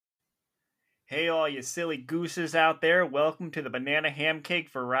Hey, all you silly gooses out there, welcome to the Banana Ham Cake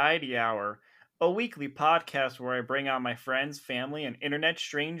Variety Hour, a weekly podcast where I bring on my friends, family, and internet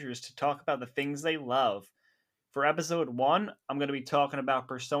strangers to talk about the things they love. For episode 1, I'm going to be talking about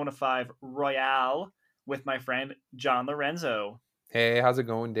Persona 5 Royale with my friend John Lorenzo. Hey, how's it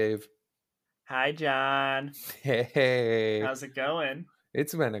going, Dave? Hi, John. Hey, How's it going?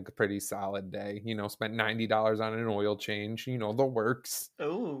 it's been a pretty solid day. Spent $90 on an oil change. The works.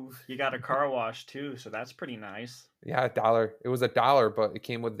 Ooh, you got a car wash too, so that's pretty nice. Yeah, $1. It was $1, but it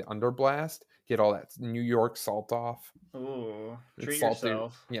came with the underblast. Get all that New York salt off. Ooh, It's treat saltier.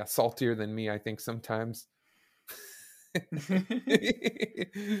 yourself. Yeah, saltier than me, I think, sometimes.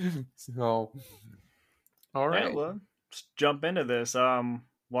 So, all Yeah, right. well, let's jump into this.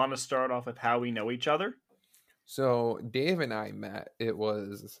 Want to start off with how we know each other? So, Dave and I met. It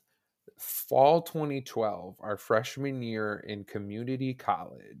was fall 2012, our freshman year in community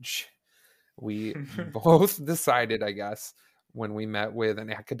college. We both decided, I guess, when we met with an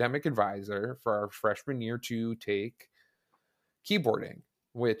academic advisor for our freshman year to take keyboarding,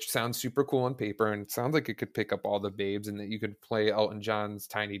 which sounds super cool on paper and sounds like it could pick up all the babes and that you could play Elton John's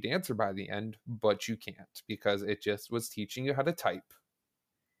Tiny Dancer by the end, but you can't because it just was teaching you how to type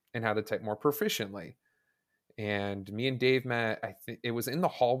and how to type more proficiently. And me and Dave met, I think it was in the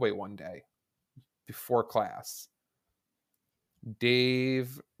hallway one day before class.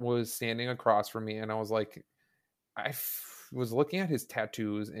 Dave was standing across from me, and I was like, was looking at his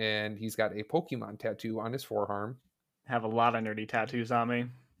tattoos, and he's got a Pokemon tattoo on his forearm. Have a lot of nerdy tattoos on me.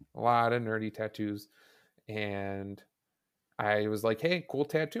 A lot of nerdy tattoos. And I was like, hey, cool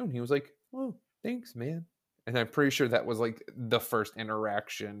tattoo. And he was like, oh, thanks, man. And I'm pretty sure that was like the first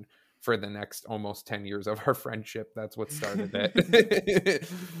interaction for the next almost 10 years of our friendship. That's what started it.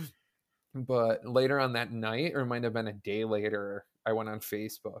 But later on that night, or it might have been a day later, I went on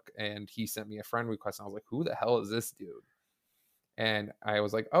Facebook and he sent me a friend request. And I was like, who the hell is this dude? And I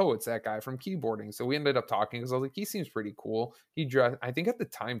was like, oh, it's that guy from keyboarding. So we ended up talking because I was like, he seems pretty cool. He dressed, I think at the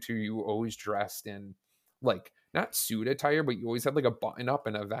time too, you were always dressed in like not suit attire, but you always had like a button up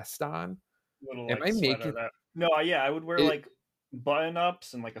and a vest on. Little Am like I sweater making that. No, yeah, I would wear it? like button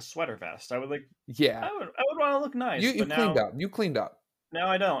ups and like a sweater vest. I would like. Yeah. I would want to look nice, You but cleaned now up. You cleaned up.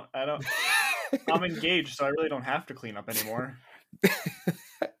 I don't. I don't. I'm engaged, so I really don't have to clean up anymore.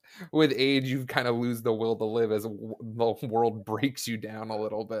 With age, you kind of lose the will to live as the world breaks you down a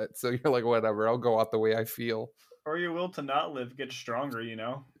little bit. So you're like, whatever, I'll go out the way I feel. Or your will to not live gets stronger,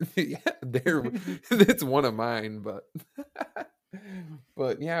 Yeah, that's one of mine, but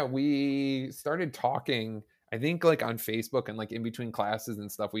yeah, we started talking. I think like on Facebook and like in between classes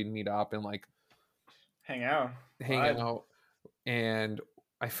and stuff, we'd meet up and like Hang out, hang vibe. out. And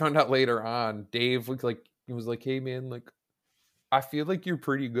I found out later on, Dave was like, he was like, hey man, like I feel like you're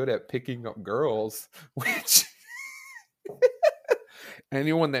pretty good at picking up girls, which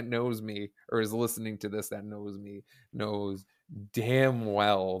anyone that knows me or is listening to this that knows me knows damn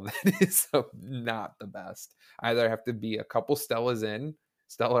well that is not the best. I either have to be a couple Stella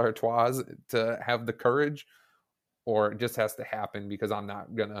Artois to have the courage, or it just has to happen because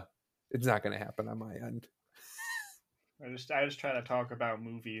it's not gonna happen on my end. I just try to talk about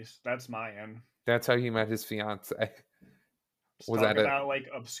movies. That's my end. That's how he met his fiance. Just Was talk that it? about like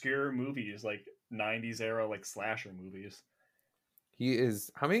obscure movies, like '90s era like slasher movies. He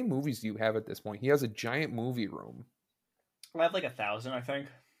is. How many movies do you have at this point? He has a giant movie room. I have like 1,000, I think.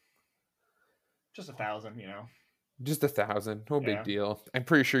 Just 1,000. Just 1,000, no big Yeah. deal. I'm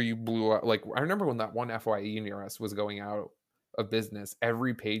pretty sure you blew up. Like I remember when that one FYE near us was going out of business.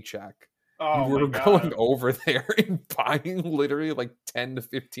 Every paycheck, you Oh my were going god. over there and buying literally like 10 to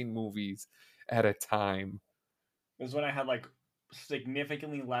 15 movies at a time. It was when I had like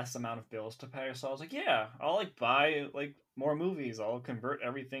significantly less amount of bills to pay, so I was like, yeah, I'll like buy like more movies. I'll convert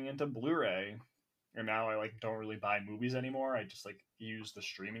everything into Blu-ray. And now I like don't really buy movies anymore. I just like use the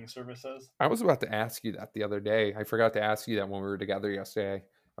streaming services. I was about to ask you that the other day. I forgot to ask you that when we were together yesterday. I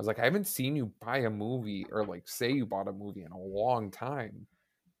was like, I haven't seen you buy a movie or like say you bought a movie in a long time.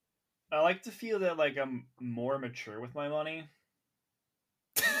 I like to feel that like I'm more mature with my money.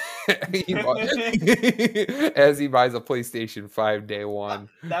 He as he buys a PlayStation 5 day one.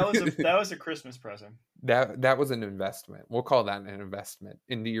 That was a Christmas present. That was an investment. We'll call that an investment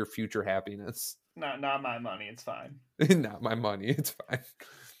into your future happiness. Not my money. It's fine. Not my money. It's fine.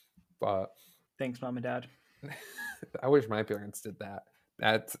 But Thanks, mom and dad. I wish my parents did that.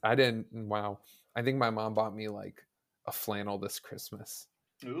 I didn't. Wow. I think my mom bought me like a flannel this Christmas.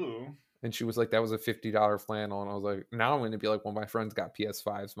 Ooh. And she was like, that was a $50 flannel. And I was like, now I'm going to be like, well, my friends got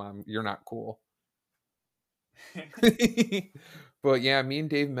PS5s, mom. You're not cool. But yeah, me and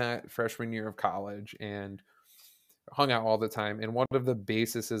Dave met freshman year of college and hung out all the time. And one of the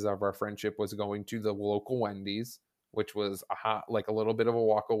bases of our friendship was going to the local Wendy's, which was like a little bit of a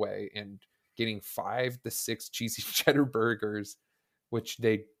walk away, and getting 5 to 6 cheesy cheddar burgers, which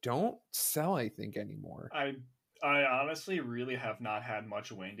they don't sell, I think, anymore. I honestly really have not had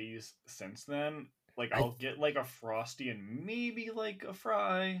much Wendy's since then. Like I I'll get like a Frosty and maybe like a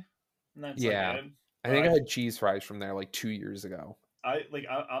fry, and that's like Yeah, it. I But think I had cheese fries from there like 2 years ago.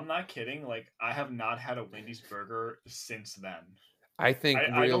 I'm not kidding. Like I have not had a Wendy's burger since then. I think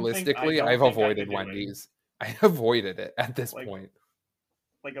I realistically, don't I've think I avoided could do it. Wendy's. I avoided it at this Like point.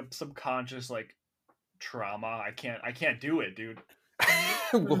 like a subconscious like trauma. I can't do it, dude.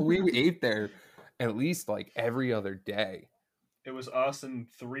 Well, we ate there at least like every other day. It was us and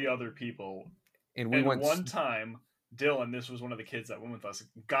three other people. And we And went, one time, Dylan, this was one of the kids that went with us,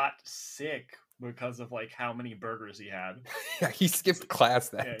 got sick because of like how many burgers he had. yeah, he skipped class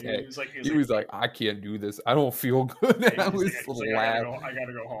that Yeah, day. he was like, I can't do this. I don't feel good. And I was laughing. I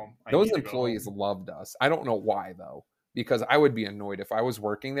gotta go home. Those employees loved us. I don't know why though, because I would be annoyed if I was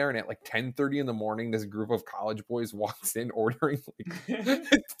working there and at like 10:30 in the morning, this group of college boys walks in ordering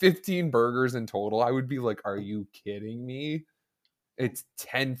like 15 burgers in total. I would be like, are you kidding me? It's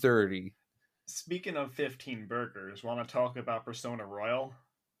 10:30. Speaking of 15 burgers, want to talk about Persona Royal?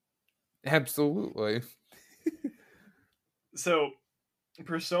 Absolutely. So,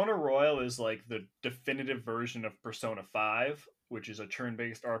 Persona Royal is like the definitive version of Persona 5, which is a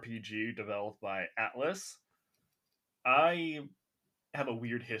turn-based RPG developed by Atlas. I have a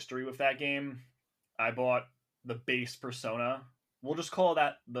weird history with that game. I bought the base Persona. We'll just call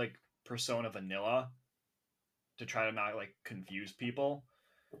that like Persona Vanilla to try to not like confuse people.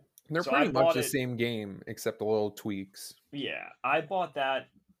 They're pretty much the same game except a little tweaks. Yeah, I bought that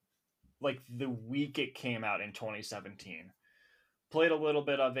like the week it came out in 2017. Played a little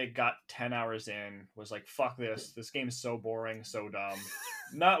bit of it, got 10 hours in, was like, fuck this. This game is so boring, so dumb.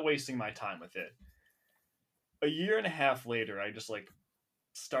 Not wasting my time with it. A year and a half later, I just like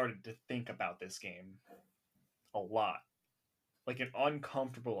started to think about this game a lot. Like an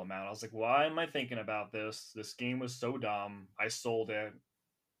uncomfortable amount. I was like, why am I thinking about this? This game was so dumb. I sold it.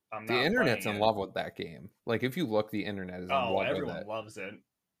 The internet's in love with that game. Like if you look, the internet is in love with it. Everyone loves it.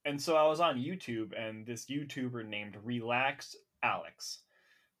 And so I was on YouTube, and this YouTuber named Relax Alex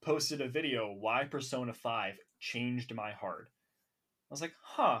posted a video, Why Persona 5 Changed My Heart. I was like,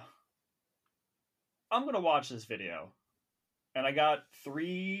 huh, I'm going to watch this video. And I got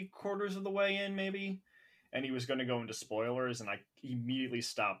 3/4 of the way in, maybe, and he was going to go into spoilers, and I immediately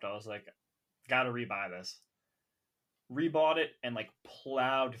stopped. I was like, gotta rebuy this. Rebought it, and like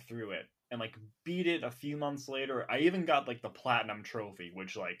plowed through it, and like beat it a few months later. I even got like the platinum trophy,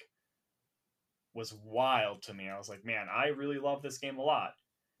 which like was wild to me. I was like, man, I really love this game a lot.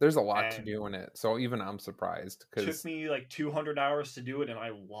 There's a lot to do in it, so even I'm surprised. It took me like 200 hours to do it, and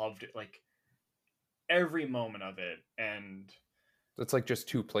I loved it, like every moment of it. And it's like just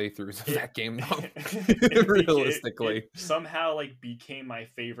 2 playthroughs of that game, though. Realistically, it somehow like became my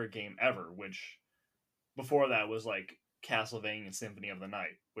favorite game ever. Which before that was like Castlevania Symphony of the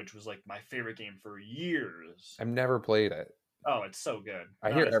Night, which was like my favorite game for years. I've never played it. Oh, it's so good.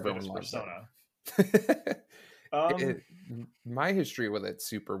 I hear everyone loves Persona. My history with it's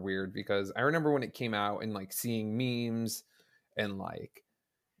super weird because I remember when it came out and like seeing memes and like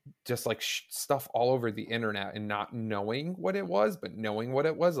just like stuff all over the internet and not knowing what it was, but knowing what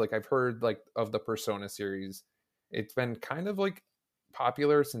it was. Like I've heard like of the Persona series. It's been kind of like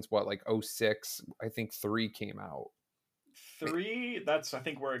popular since what, like 06. I think 3 came out. 3, that's I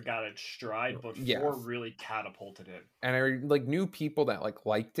think where it got its stride, but 4 really catapulted it. And I like knew people that like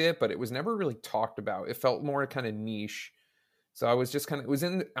liked it, but it was never really talked about. It felt more kind of niche. So I was just kind of, it was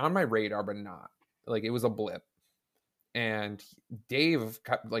on my radar, but not like it was a blip. And Dave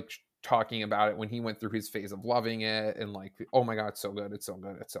kept like talking about it when he went through his phase of loving it and like, oh my God, it's so good. It's so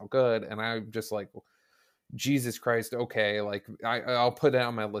good. It's so good. And I just like, Jesus Christ, okay, like I'll put it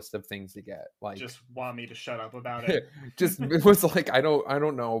on my list of things to get. Like, just want me to shut up about it. It was like I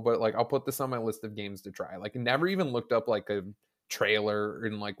don't know, but like I'll put this on my list of games to try. Like never even looked up like a trailer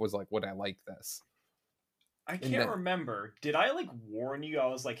and like was like, would I like this? I can't remember. Did I like warn you? I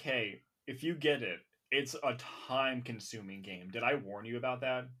was like, hey, if you get it, it's a time-consuming game. Did I warn you about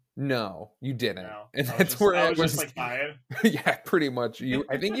that? No, you didn't. No. And that's where I was just like buying. Yeah, pretty much.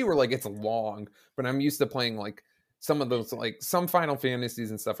 I think you were like, it's long, but I'm used to playing like some of those, like some Final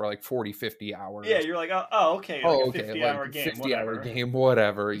Fantasies and stuff are like 40, 50 hours. Yeah, you're like, oh okay. Like a 50-hour game. 50-hour game,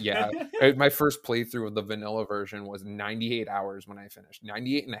 whatever. Yeah. My first playthrough of the vanilla version was 98 hours when I finished.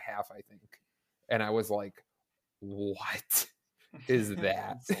 98 and a half, I think. And I was like, what? is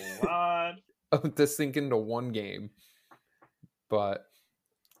that. It's a lot. To sink into one game. But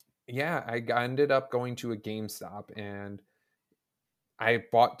yeah, ended up going to a GameStop, and I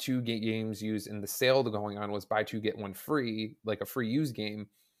bought two games used, and the sale going on was buy two get one free, like a free used game.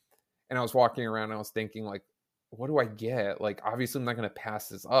 And I was walking around and I was thinking, like, what do I get? Like, obviously I'm not going to pass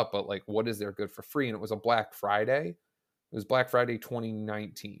this up, but like, what is there good for free? And it was a Black Friday. It was Black Friday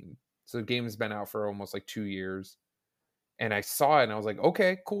 2019. So the game has been out for almost like 2 years. And I saw it and I was like,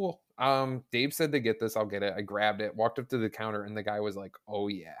 okay, cool. Dave said to get this, I'll get it. I grabbed it, walked up to the counter, and the guy was like, oh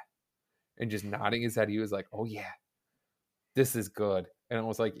yeah. And just nodding his head, he was like, oh yeah, this is good. And I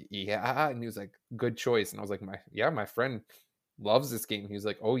was like, yeah. And he was like, good choice. And I was like, my friend loves this game. He was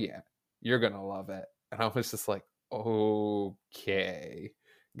like, oh yeah, you're gonna love it. And I was just like, okay.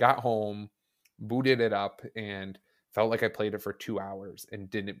 Got home, booted it up, and felt like I played it for 2 hours and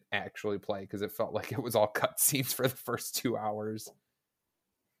didn't actually play because it felt like it was all cutscenes for the first 2 hours.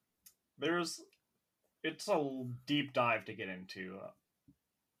 It's a deep dive to get into.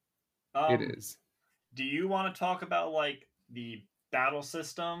 It is. Do you want to talk about like the battle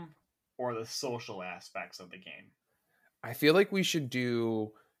system or the social aspects of the game? I feel like we should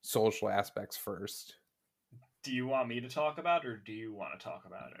do social aspects first. Do you want me to talk about it, or do you want to talk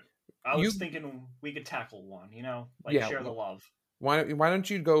about it? I was thinking we could tackle one, share the love. Why don't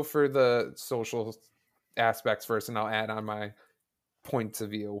you go for the social aspects first, and I'll add on my points of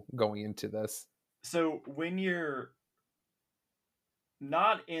view going into this. So when you're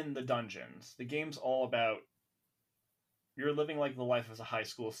not in the dungeons, the game's all about you're living like the life as a high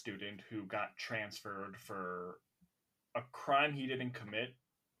school student who got transferred for a crime he didn't commit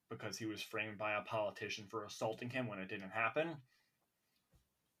because he was framed by a politician for assaulting him when it didn't happen.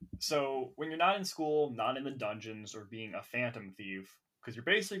 So when you're not in school, not in the dungeons, or being a phantom thief, because you're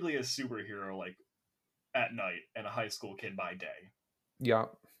basically a superhero like at night and a high school kid by day. Yeah.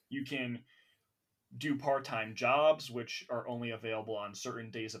 You can do part-time jobs, which are only available on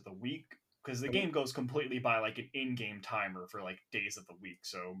certain days of the week, because the game goes completely by like an in-game timer for like days of the week.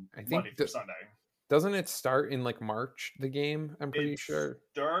 So Monday through Sunday. Doesn't it start in like March, the game? I'm pretty sure. It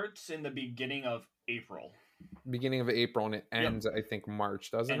starts in the beginning of April. Beginning of April, and it ends, I think, March,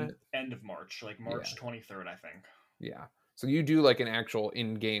 doesn't it? End of March, like March 23rd, I think. Yeah. So you do like an actual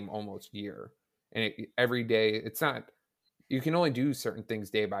in-game almost year. And every day, it's not, you can only do certain things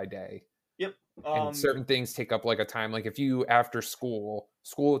day by day. Yep. And certain things take up like a time. Like if you, after school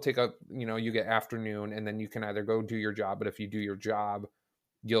will take up, you get afternoon, and then you can either go do your job. But if you do your job,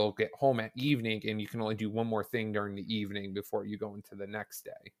 you'll get home at evening, and you can only do one more thing during the evening before you go into the next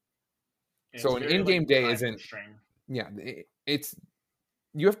day. So an in-game day isn't, it's,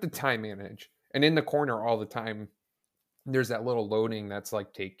 you have to time manage. And in the corner all the time, there's that little loading that's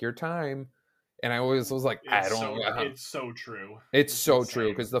like, take your time. And I always was like, it's so true. It's so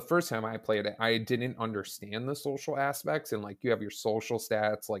true, because the first time I played it, I didn't understand the social aspects. And like, you have your social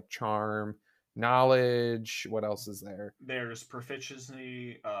stats like charm, knowledge. What else is there? There's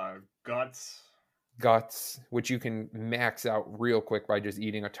proficiency, guts, which you can max out real quick by just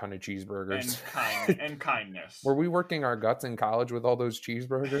eating a ton of cheeseburgers. And kindness. Were we working our guts in college with all those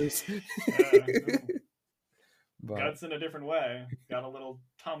cheeseburgers? But guts in a different way. Got a little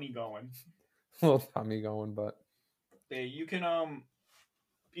tummy going. But you can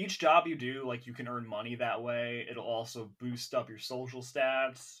each job you do, like, you can earn money that way. It'll also boost up your social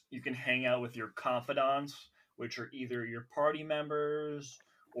stats. You can hang out with your confidants, which are either your party members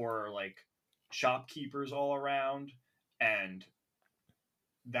or like shopkeepers all around, and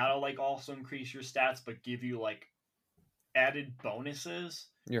that'll like also increase your stats but give you like added bonuses.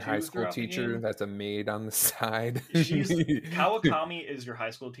 Your high school teacher that's a maid on the side. Kawakami is your high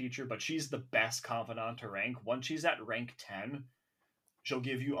school teacher, but she's the best confidant to rank. Once she's at rank 10, she'll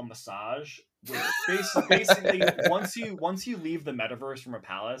give you a massage, which basically once you leave the metaverse from a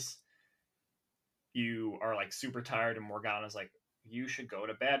palace, you are like super tired, and Morgana's like, you should go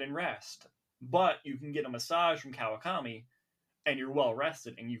to bed and rest. But you can get a massage from Kawakami, and you're well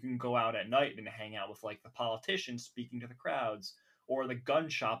rested, and you can go out at night and hang out with like the politicians speaking to the crowds, or the gun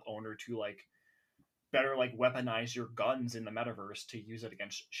shop owner to like better like weaponize your guns in the metaverse to use it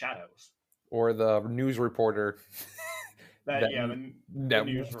against shadows, or the news reporter. The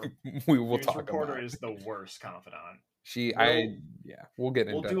news reporter is the worst confidant. We'll get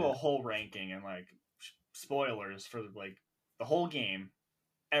into We'll do a whole ranking and like spoilers for like the whole game,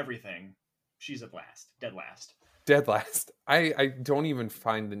 everything. She's at last, dead last. I don't even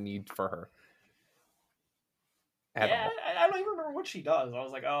find the need for her at all. I don't even remember what she does. I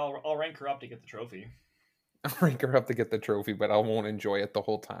was like, I'll rank her up to get the trophy. I'll rank her up to get the trophy, but I won't enjoy it the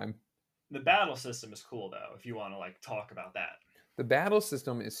whole time. The battle system is cool though, if you want to like talk about that. The battle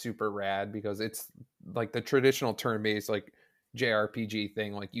system is super rad because it's like the traditional turn-based like JRPG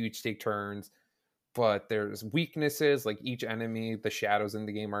thing. Like you each take turns, but there's weaknesses. Like each enemy, the shadows in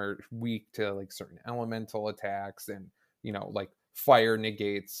the game are weak to like certain elemental attacks, and like fire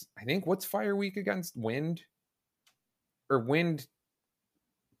negates. I think what's fire weak against? Wind, or wind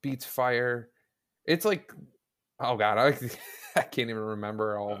beats fire. It's like, oh god, I can't even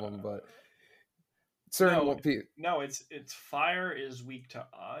remember all of them, but certain No, no, it's fire is weak to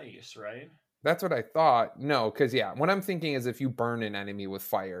ice, right? that's what I thought. No, because yeah, what I'm thinking is if you burn an enemy with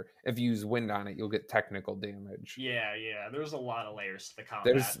fire, if you use wind on it, you'll get technical damage. Yeah, yeah. There's a lot of layers to the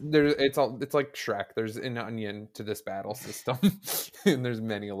combat. There's it's like Shrek. There's an onion to this battle system, and there's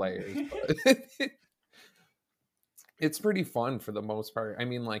many layers, but it's pretty fun for the most part. I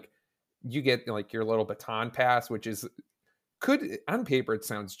mean, like you get like your little baton pass, which is could on paper it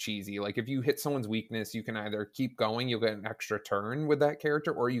sounds cheesy. Like if you hit someone's weakness, you can either keep going, you'll get an extra turn with that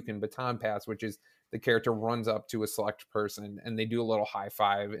character, or you can baton pass, which is the character runs up to a select person and they do a little high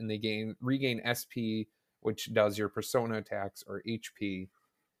five and they regain SP, which does your persona attacks or HP.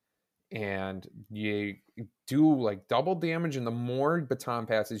 And you do like double damage, and the more baton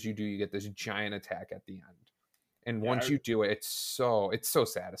passes you do, you get this giant attack at the end. And Yeah, once you do it, it's so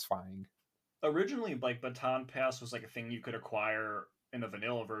satisfying. originally, like baton pass was like a thing you could acquire in the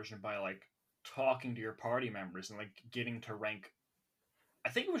vanilla version by like talking to your party members and like getting to rank. I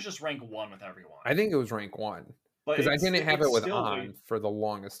think it was just rank 1 with everyone. I think it was rank 1 But because I didn't have it it's with still on for the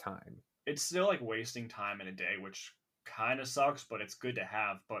longest time. it's still like wasting time in a day, which kind of sucks, but it's good to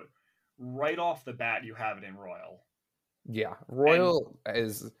have. But right off the bat, you have it in Royal. Yeah, Royal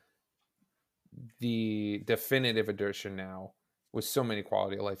is the definitive edition now with so many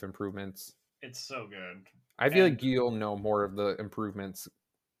quality of life improvements. It's so good. I feel like you'll know more of the improvements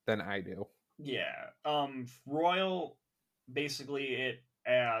than I do. Yeah. Royal basically it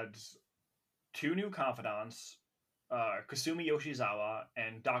adds 2 new confidants, Kasumi Yoshizawa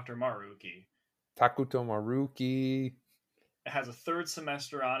and Dr. Maruki. Takuto Maruki. It has a 3rd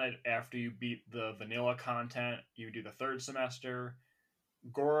semester on it after you beat the vanilla content. You do the 3rd semester.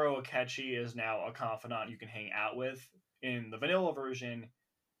 Goro Akechi is now a confidant you can hang out with. In the vanilla version,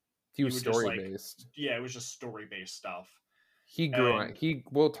 he was story based. Yeah, it was just story based stuff. He grew on.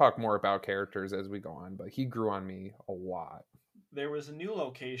 We'll talk more about characters as we go on, but he grew on me a lot. There was a new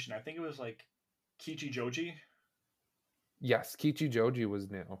location. I think it was like Kichijoji. Yes, Kichijoji was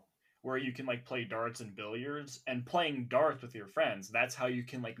new. Where you can like play darts and billiards, and playing darts with your friends. That's how you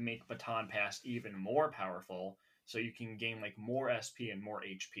can like make baton pass even more powerful. So you can gain like more SP and more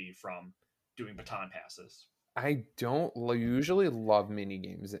HP from doing baton passes. I don't usually love mini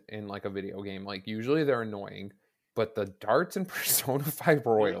games in like a video game. Like usually they're annoying, but the darts in Persona 5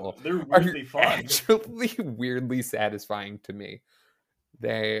 Royal they're weirdly fun. Actually weirdly satisfying to me.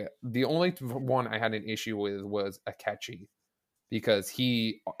 The only one I had an issue with was Akechi, because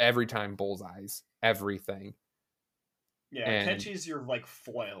he every time bullseyes everything. Yeah, Akechi's your like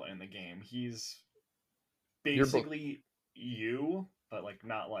foil in the game. He's basically you, but like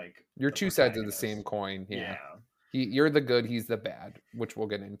not like you're two sides of the same coin. Yeah. You're the good, he's the bad, which we'll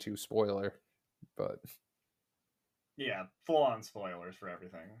get into. Spoiler, but yeah, full on spoilers for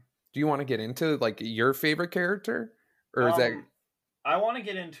everything. Do you want to get into like your favorite character, or is that? I want to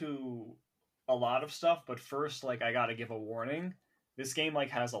get into a lot of stuff, but first, like, I gotta give a warning. This game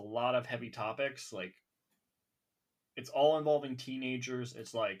like has a lot of heavy topics. Like, it's all involving teenagers.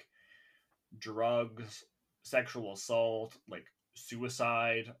 It's like drugs, sexual assault, like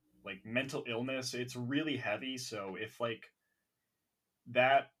suicide, like mental illness. It's really heavy. So if like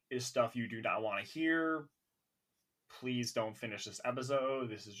that is stuff you do not want to hear, please don't finish this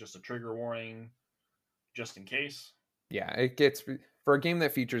episode. This is just a trigger warning, just in case. Yeah, it gets for a game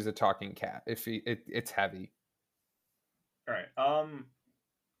that features a talking cat. It's heavy. All right.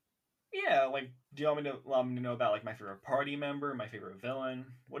 Yeah, like, do you want me to know about like my favorite party member, my favorite villain?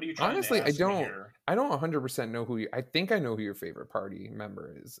 What are you trying Honestly, to ask me here? I don't 100% know who you. I think I know who your favorite party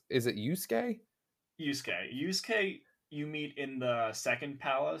member is. Is it Yusuke? Yusuke, you meet in the second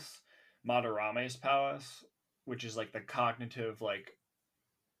palace, Madarame's palace, which is like the cognitive like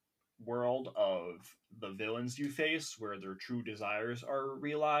world of the villains you face, where their true desires are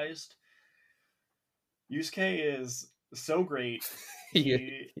realized. Yusuke is so great.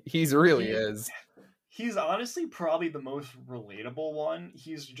 He's really is. He's honestly probably the most relatable one.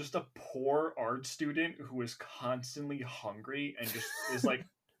 He's just a poor art student who is constantly hungry and just is like,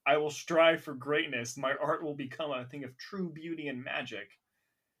 I will strive for greatness. My art will become a thing of true beauty and magic.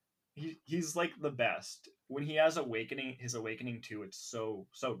 He's like the best. When he has his awakening too, it's so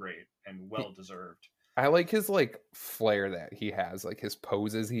great and well deserved. I like his like flair that he has, like his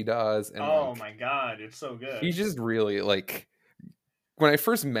poses he does, and Oh like my god, it's so he's good. just really like when I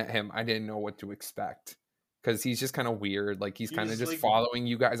first met him, I didn't know what to expect because he's just kind of weird. Like he's kind of He's just like following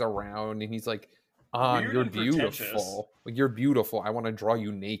you guys around, and he's like, "On, weird you're and pretentious. beautiful. Like you're beautiful. I want to draw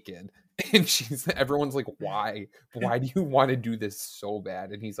you naked." And everyone's like, "Why? Why do you want to do this so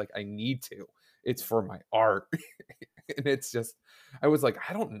bad?" And he's like, "I need to. It's for my art." And it's just, I was like,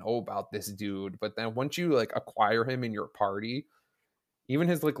 I don't know about this dude, but then once you like acquire him in your party, even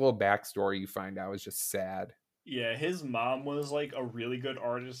his like little backstory you find out is just sad. Yeah, his mom was like a really good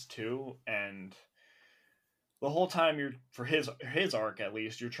artist too, and the whole time you're for his arc at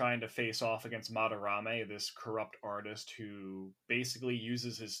least, you're trying to face off against Madarame, this corrupt artist who basically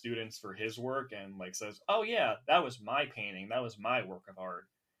uses his students for his work and like says, "Oh yeah, that was my painting, that was my work of art."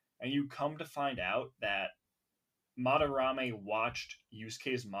 And you come to find out that Madarame watched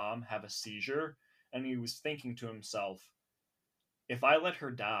Yusuke's mom have a seizure, and he was thinking to himself, "If I let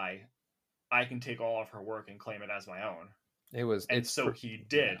her die, I can take all of her work and claim it as my own." And It's so he yeah.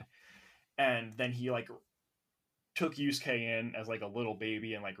 did. And then he like took Yusuke in as like a little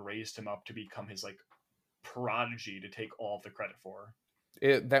baby and like raised him up to become his like prodigy to take all of the credit for.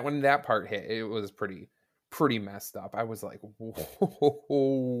 That when that part hit, it was pretty messed up. I was like,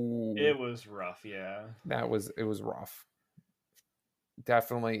 whoa, It was rough, yeah. it was rough.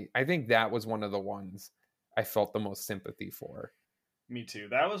 Definitely, I think that was one of the ones I felt the most sympathy for. Me too.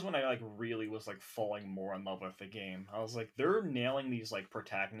 That was when I like really was like falling more in love with the game. I was like, they're nailing these like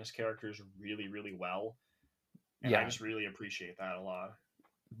protagonist characters really, really well, and I Yeah, just really appreciate that a lot.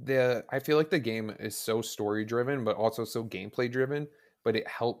 the I feel like the game is so story driven, but also so gameplay driven. But it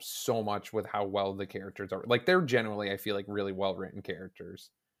helps so much with how well the characters are. Like they're generally, I feel like, really well written characters.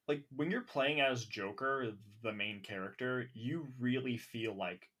 Like when you're playing as Joker, the main character, you really feel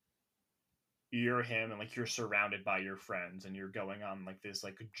like you're him and like you're surrounded by your friends and you're going on like this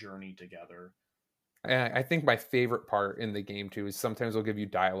like journey together. And I think my favorite part in the game too is sometimes they'll give you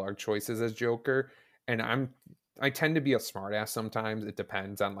dialogue choices as Joker, and I tend to be a smartass sometimes. It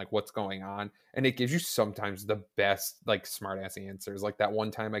depends on like what's going on, and it gives you sometimes the best like smartass answers. Like that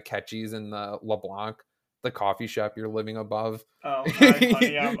one time at Catchy's in the LeBlanc, the coffee shop you're living above, Oh, and hi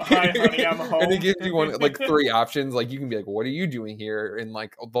honey, I'm it home. gives you one like three options. Like you can be like, "What are you doing here?" And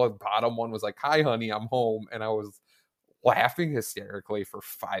like the bottom one was like, "Hi honey, I'm home," and I was laughing hysterically for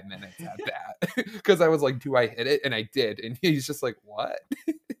 5 minutes at that because I was like, "Do I hit it?" And I did, and he's just like, "What?"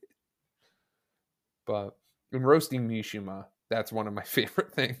 But in roasting Mishima, that's one of my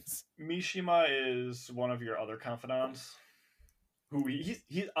favorite things. Mishima is one of your other confidants. Who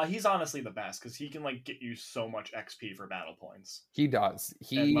he's honestly the best because he can like get you so much XP for battle points He does.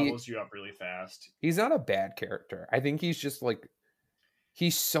 and levels you up really fast. He's not a bad character. I think he's just like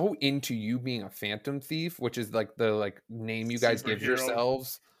he's so into you being a phantom thief, which is like the like name you guys give Superhero.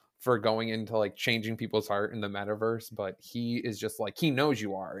 yourselves for going into like changing people's heart in the metaverse, but he is just like he knows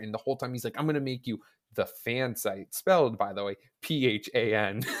you are, and the whole time he's like, I'm gonna make you the fan site, spelled by the way,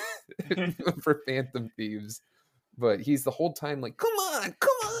 PHAN for Phantom Thieves. But he's the whole time like, come on,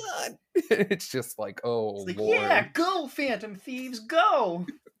 come on. It's just like, oh It's like, yeah, Lord. go Phantom Thieves, go.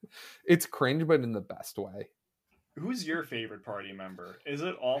 It's cringe, but in the best way. Who's your favorite party member? Is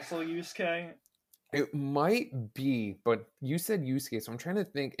it also Yusuke? It might be, but you said Yusuke, so I'm trying to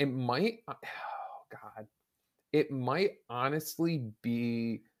think. It might, oh God, it might honestly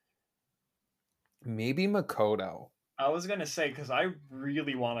be maybe Makoto. I was gonna say because I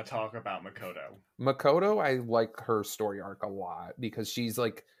really want to talk about Makoto. Makoto, I like her story arc a lot because she's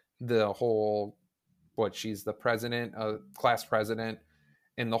like the whole, what, she's the president, class president,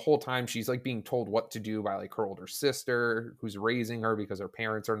 and the whole time she's like being told what to do by like her older sister who's raising her because her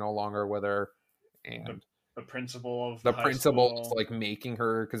parents are no longer with her, The and the principal of the the high principal is school. like making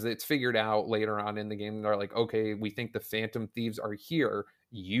her, because it's figured out later on in the game, they're like, okay, we think the phantom thieves are here,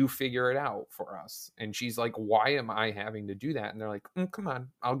 you figure it out for us. And she's like, why am I having to do that? And they're like, come on,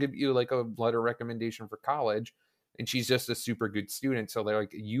 I'll give you like a letter recommendation for college. And she's just a super good student, so they're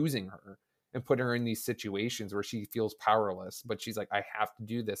like using her and putting her in these situations where she feels powerless, but she's like, I have to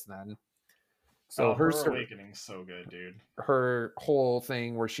do this then. So Oh, her awakening's so good, dude. her whole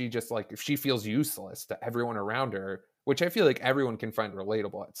thing where she just like, if she feels useless to everyone around her, which I feel like everyone can find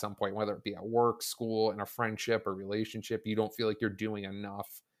relatable at some point, whether it be at work, school, in a friendship or relationship, you don't feel like you're doing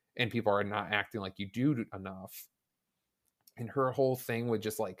enough and people are not acting like you do enough. And her whole thing with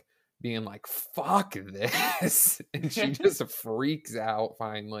just like being like, fuck this. And she just freaks out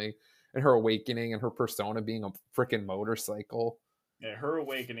finally. And her awakening and her persona being a freaking motorcycle. Yeah, her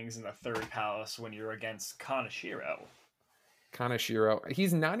awakening's in the third palace when you're against Kanashiro. Kanashiro.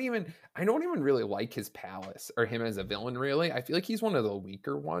 He's not even. I don't even really like his palace or him as a villain. Really, I feel like he's one of the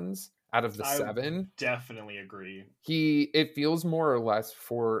weaker ones out of the I seven. definitely agree. It feels more or less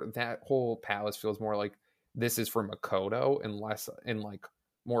for that whole palace feels more like this is for Makoto and less and like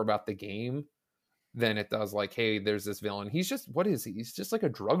more about the game than it does like, hey, there's this villain. He's just what is he? He's just like a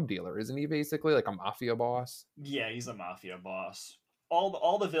drug dealer, isn't he? Basically, like a mafia boss. Yeah, he's a mafia boss.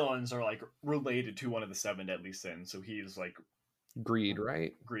 All the villains are like related to one of the seven deadly sins, so he's like Greed,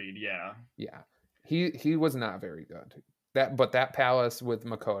 right? greed. Yeah, Yeah. He was not very good. That palace with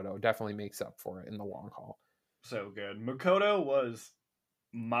Makoto definitely makes up for it in the long haul. so good. Makoto was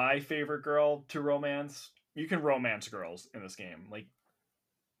my favorite girl to romance. You can romance girls in this game, like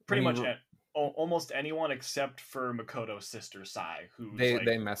I pretty mean, much almost anyone except for Makoto's sister Sai, who's they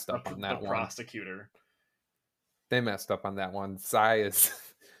like messed up on the that one. prosecutor. They messed up on that one. Sai is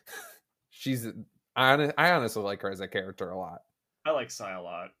she's I honestly like her as a character a lot. I like Sai a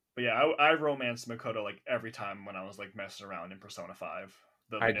lot, but yeah, I romanced Makoto like every time when I was like messing around in Persona 5,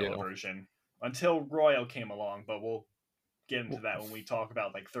 the I vanilla do. version, until Royal came along. But we'll get into that when we talk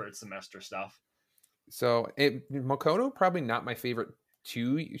about like third semester stuff. So Makoto probably not my favorite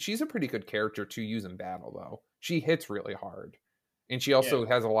to. She's a pretty good character to use in battle though. She hits really hard, and she Yeah, also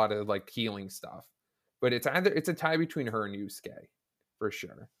has a lot of like healing stuff. But it's a tie between her and Yusuke, for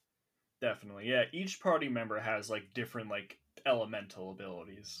sure. definitely. Yeah, each party member has like different like elemental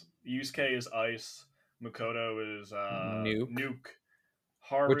abilities. Yusuke is ice. Makoto is Nuke,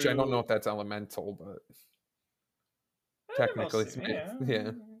 nuke. which I don't know Haru, if that's elemental, but they're technically, mostly yeah,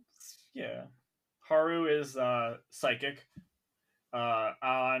 yeah. yeah. Haru is psychic.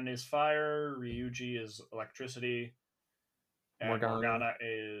 An is fire. Ryuji is electricity, and Morgana, Morgana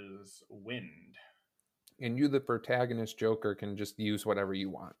is wind. and you, the protagonist Joker, can just use whatever you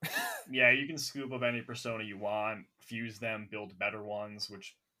want. Yeah, you can scoop up any persona you want, fuse them, build better ones.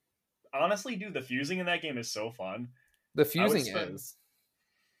 Which honestly, dude, the fusing in that game is so fun. The I would fusing spend is.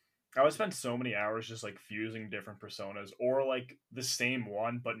 I would spend so many hours just like fusing different personas, or like the same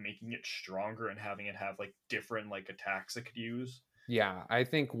one but making it stronger and having it have like different like attacks it could use. Yeah, I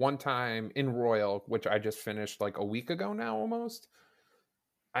think one time in Royal, which I just finished like a week ago now almost,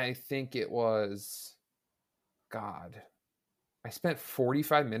 I think it was, God, I spent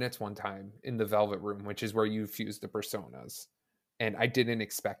 45 minutes one time in the Velvet Room, which is where you fuse the personas. And I didn't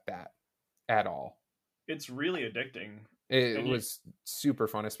expect that at all. It's really addicting, It and you was super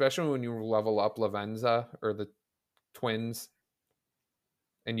fun, especially when you level up Lavenza or the twins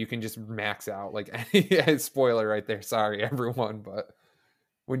and you can just max out like spoiler right there. Sorry, everyone. But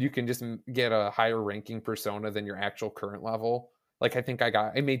when you can just get a higher ranking persona than your actual current level. Like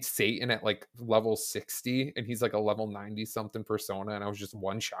I made Satan at like level 60 and he's like a level 90 something persona and I was just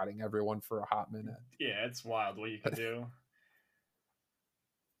one-shotting everyone for a hot minute. yeah, it's wild what you can do.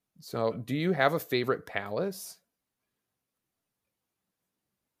 So, do you have a favorite palace?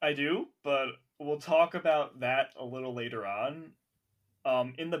 I do, but we'll talk about that a little later on.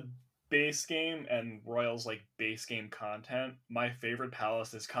 In the base game and Royal's like base game content, my favorite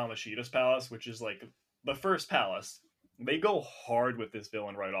palace is Kamoshida's palace, which is like the first palace. They go hard with this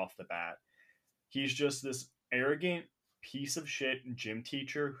villain right off the bat. He's just this arrogant piece of shit gym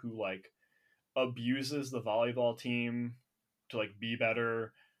teacher who like abuses the volleyball team to like be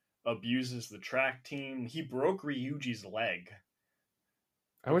better, abuses the track team. He broke Ryuji's leg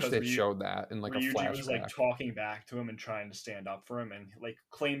I wish because they showed that in like a Ryuji was like flashback. talking back to him and trying to stand up for him and like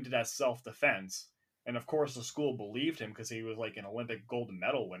claimed it as self defense. And of course, the school believed him because he was like an Olympic gold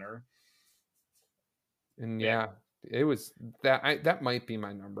medal winner. And Yeah, yeah, it was that might be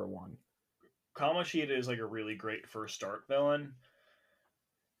my number one. Kamoshida is like a really great first start villain,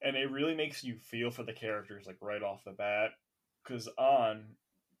 and it really makes you feel for the characters like right off the bat. Because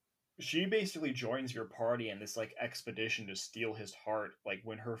she basically joins your party in this like expedition to steal his heart, like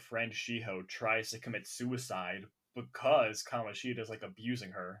when her friend Shiho tries to commit suicide because Kamoshida is like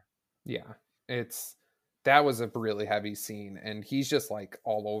abusing her. Yeah, it's that was a really heavy scene, and he's just like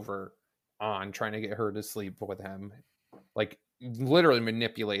all over on trying to get her to sleep with him, like literally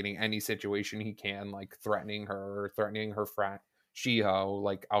manipulating any situation he can, like threatening her frat Shiho,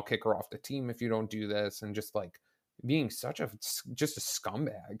 like I'll kick her off the team if you don't do this, and just like being such a just a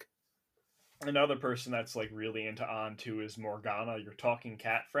scumbag. Another person that's like really into On too is Morgana, your talking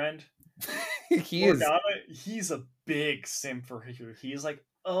cat friend. He is Morgana, he's a big simp for her. He's like,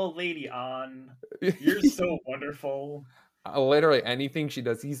 "Oh, Lady On, you're so wonderful." literally anything she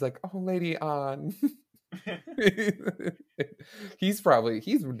does, he's like, "Oh, Lady on." He's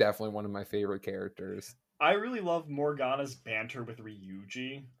definitely one of my favorite characters. I really love Morgana's banter with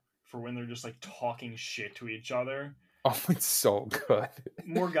Ryuji for when they're just like talking shit to each other. Oh, it's so good.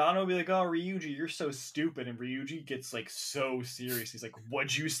 Morgana will be like, "Oh, Ryuji, you're so stupid," and Ryuji gets like so serious. He's like,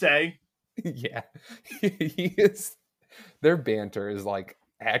 "What'd you say?" Yeah. He is their banter is like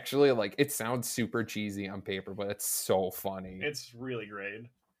actually like it sounds super cheesy on paper, but it's so funny. It's really great.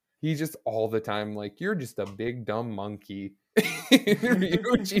 He's just all the time like, "You're just a big dumb monkey."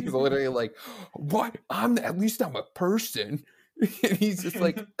 Ryuji's literally like, "What? At least I'm a person." And he's just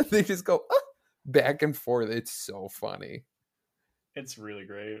like they just go back and forth. It's so funny. It's really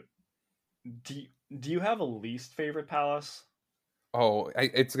great. Do you, do you have a least favorite palace? Oh,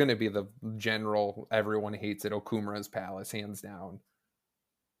 it's gonna be the general. Everyone hates it. Okumura's palace, hands down.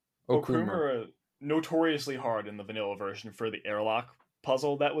 Okumura. Okumura notoriously hard in the vanilla version for the airlock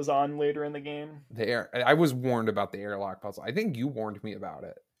puzzle that was on later in the game. The air. I was warned about the airlock puzzle. I think you warned me about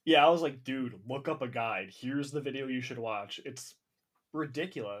it. Yeah, I was like, dude, look up a guide. Here's the video you should watch. It's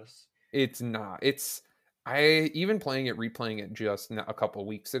ridiculous. It's not. It's. I even replaying it just a couple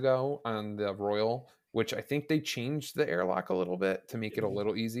weeks ago on the Royal, which I think they changed the airlock a little bit to make it a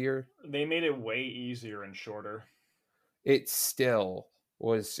little easier. They made it way easier and shorter. It still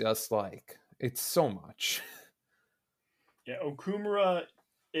was just like it's so much. Yeah, Okumura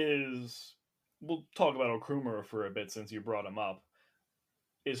is. We'll talk about Okumura for a bit since you brought him up.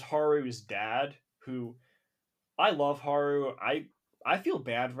 Is Haru's dad, who I love Haru. I feel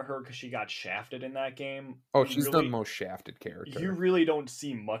bad for her because she got shafted in that game. Oh, she's the most shafted character. You really don't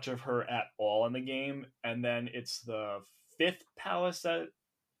see much of her at all in the game, and then it's the fifth palace that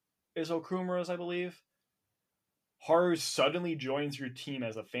is Okumura's, I believe. Haru suddenly joins your team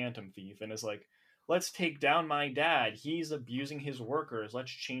as a phantom thief and is like, "Let's take down my dad. He's abusing his workers.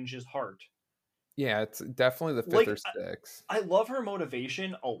 Let's change his heart." Yeah, it's definitely the fifth Like, or sixth. I love her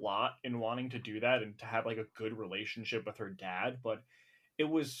motivation a lot in wanting to do that and to have like a good relationship with her dad, but it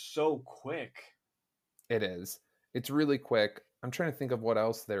was so quick. It is. It's really quick. I'm trying to think of what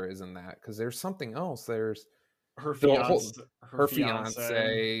else there is in that because there's something else. There's Her the whole fiance, her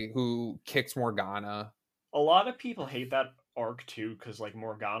fiance who kicks Morgana. A lot of people hate that arc too because like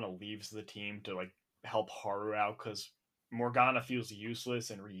Morgana leaves the team to like help Haru out because Morgana feels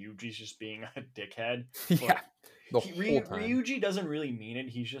useless and Ryuji's just being a dickhead. Yeah, But the whole time. Ryuji doesn't really mean it.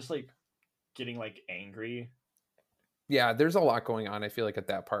 He's just like getting like angry. Yeah, there's a lot going on. I feel like at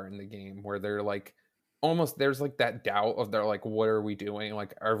that part in the game where they're like almost there's like that doubt of they're like, what are we doing?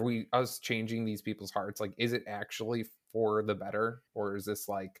 Like, are we us changing these people's hearts? Like, is it actually for the better, or is this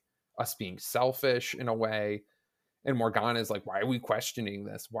like us being selfish in a way? And Morgana is like, why are we questioning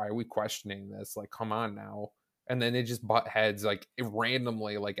this? Why are we questioning this? Like, come on now. And then it just butt heads like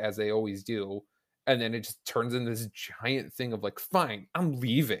randomly, like as they always do. And then it just turns into this giant thing of like, fine, I'm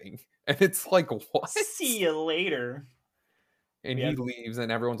leaving. And it's like, what? See you later. And Yeah, he leaves,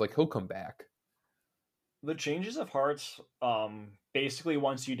 and everyone's like, he'll come back. the changes of hearts, basically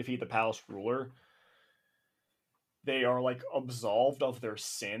once you defeat the palace ruler, they are like absolved of their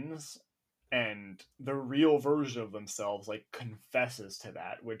sins and the real version of themselves like confesses to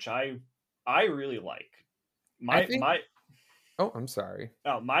that, which I really like. I My think. my Oh, I'm sorry.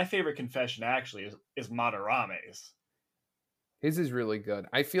 my favorite confession actually is Madarame's. His is really good.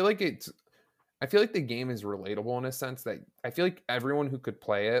 I feel like it's. I feel like the game is relatable in a sense that I feel like everyone who could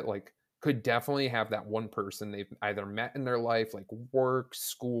play it like could definitely have that one person they've either met in their life, like work,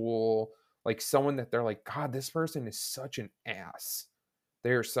 school, like someone that they're like, God, this person is such an ass.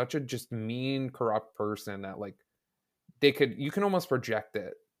 They're such a just mean, corrupt person that like you can almost project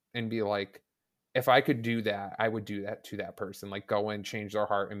it and be like, if I could do that, I would do that to that person. Like go and change their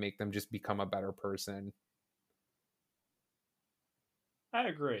heart and make them just become a better person. I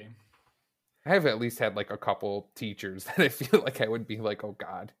agree. I have at least had like a couple teachers that I feel like I would be like, oh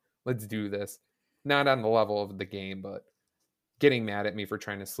God, let's do this. Not on the level of the game, but getting mad at me for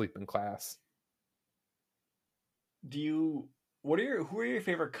trying to sleep in class. Do you who are your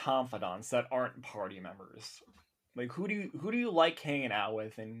favorite confidants that aren't party members? Like who do you like hanging out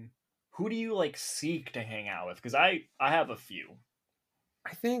with and who do you like seek to hang out with? Because I have a few.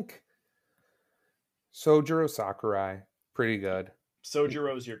 I think Sojiro Sakurai, pretty good.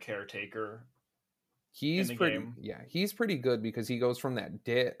 Sojiro's your caretaker in He's the pretty, game. yeah, he's pretty good because he goes from that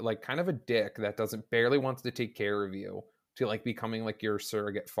dick, like kind of a dick that doesn't barely wants to take care of you to like becoming like your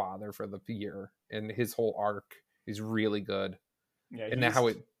surrogate father for the year. And his whole arc is really good. Yeah, And how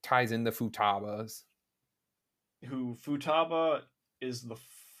it ties into Futaba's. Who Futaba is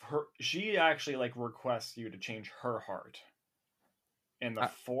she actually like requests you to change her heart in the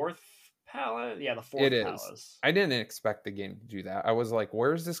fourth palace. Yeah, the fourth palace. I didn't expect the game to do that. I was like,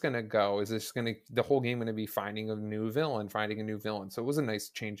 where's this gonna go? Is this gonna the whole game gonna be finding a new villain? So it was a nice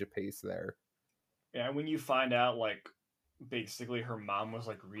change of pace there. Yeah, and when you find out, like, basically her mom was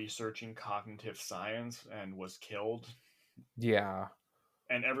like researching cognitive science and was killed, Yeah.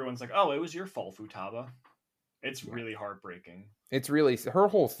 and everyone's like, "Oh, it was your fault, Futaba." It's Yeah. really heartbreaking. It's really, her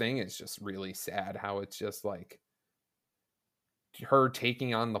whole thing is just really sad how it's just like her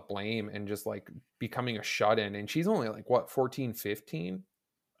taking on the blame and just like becoming a shut in. And she's only like, what, 14, 15?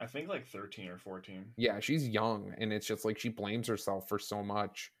 I think like 13 or 14. Yeah, she's young. And it's just like she blames herself for so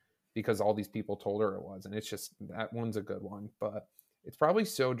much because all these people told her it was. And it's just, that one's a good one. But it's probably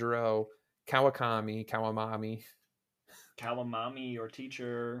Sojiro, Kawamami. Kalamami, your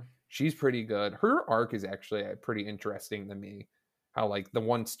teacher. She's pretty good. Her arc is actually pretty interesting to me. How like the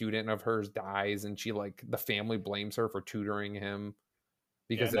one student of hers dies and she like the family blames her for tutoring him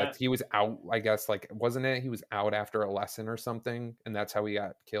Yeah, because and that that he was out, I guess, like wasn't it? He was out after a lesson or something, and that's how he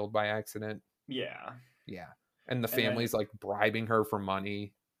got killed by accident. yeah. Yeah. And the And then family's like bribing her for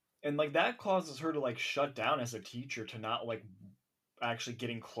money. and like that causes her to like shut down as a teacher, to not like actually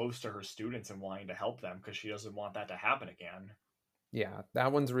getting close to her students and wanting to help them because she doesn't want that to happen again. Yeah,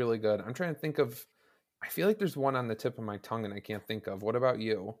 that one's really good. I'm trying to think of, I feel like there's one on the tip of my tongue and I can't think of. What about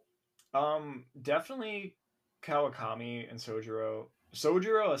you? Definitely Kawakami and Sojiro.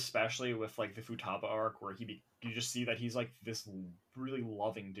 Sojiro, especially with like the Futaba arc, where you just see that he's like this really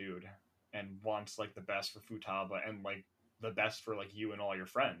loving dude and wants like the best for Futaba and like the best for like you and all your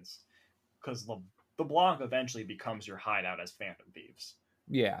friends, because the Blanc eventually becomes your hideout as Phantom Thieves.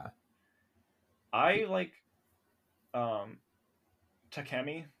 Yeah. I like um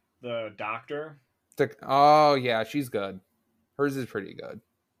Takemi, the doctor. Oh yeah, she's good. Hers is pretty good.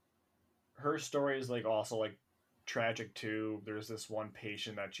 Her story is like also like tragic too. There's this one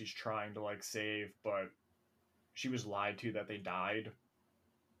patient that she's trying to like save, but she was lied to that they died.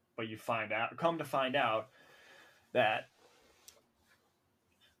 But come to find out that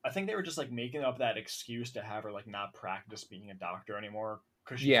I think they were just like making up that excuse to have her like not practice being a doctor anymore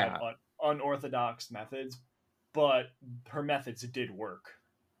because she had Yeah. unorthodox methods, but her methods did work.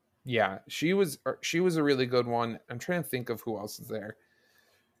 Yeah, she was a really good one. I'm trying to think of who else is there.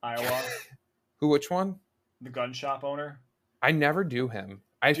 Iowa, Who, which one? the gun shop owner, I never do him.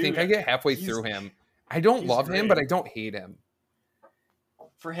 I think dude, I get halfway he's through him. I don't he's love him, but great. I don't hate him.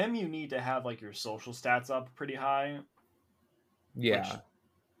 For him, you need to have like your social stats up pretty high, which Yeah.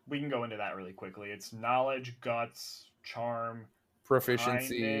 we can go into that really quickly. It's knowledge, guts, charm, kindness,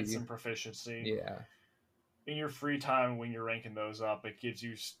 Proficiency. and proficiency. Yeah. In your free time, when you're ranking those up, it gives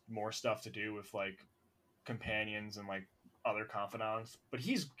you more stuff to do with like companions and like other confidants. But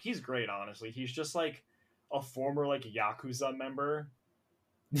he's great, honestly. He's just like a former like Yakuza member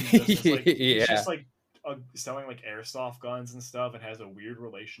who just is like he's Yeah. just like selling like airsoft guns and stuff, and has a weird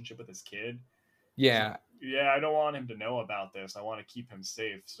relationship with his kid. He's like, Yeah. yeah, I don't want him to know about this. I want to keep him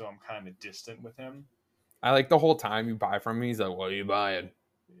safe, so I'm kind of distant with him. I like the whole time you buy from me, he's like, what are you buying?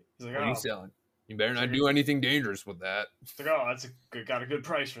 He's like, What are you oh, selling? You better it's not like, do anything dangerous with that. it's like, oh, got a good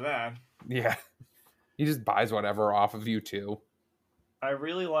price for that. Yeah. He just buys whatever off of you too. I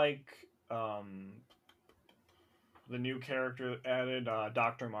really like um, the new character added,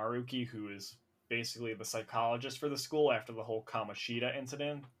 Dr. Maruki, who is basically the psychologist for the school after the whole Kamoshida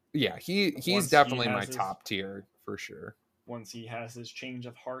incident. Yeah, he's Once he definitely my has his top tier for sure. once he has his change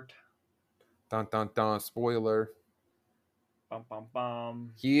of heart. Dun dun dun, spoiler. Bum bum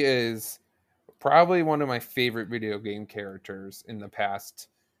bum. He is probably one of my favorite video game characters in the past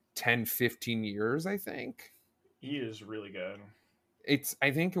 10, 15 years, I think. He is really good.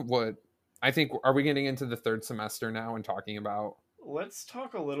 I think are we getting into the third semester now and talking about. Let's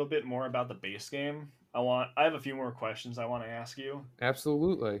talk a little bit more about the base game. I have a few more questions I want to ask you.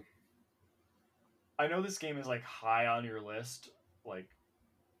 Absolutely. I know this game is like high on your list, like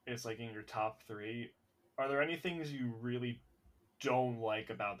it's like in your top 3. Are there any things you really don't like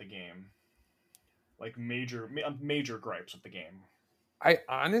about the game? Like major gripes with the game. I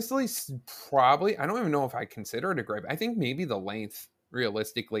honestly probably, I don't even know if I consider it a gripe. I think maybe the length,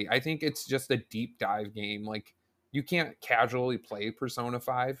 realistically. I think it's just a deep dive game. Like you can't casually play Persona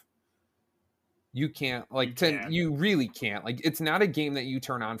 5. You can't You can. you really can't. Like it's not a game that you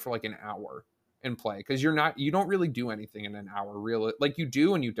turn on for like an hour and play because you don't really do anything in an hour, really. Like you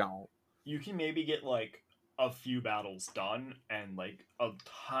do and you don't. You can maybe get like a few battles done and like a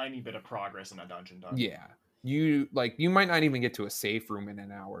tiny bit of progress in a dungeon done. Yeah. You might not even get to a safe room in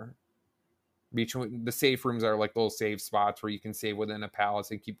an hour. Between the safe rooms are like little save spots where you can save within a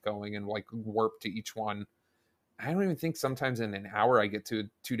palace and keep going and like warp to each one. I don't even think sometimes in an hour I get to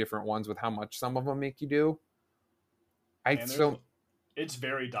 2 different ones with how much some of them make you do. I And still it's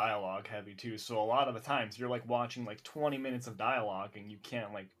very dialogue heavy too. So a lot of the times you're like watching like 20 minutes of dialogue and you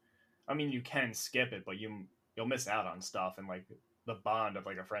can't like I mean, you can skip it, but you'll miss out on stuff and like the bond of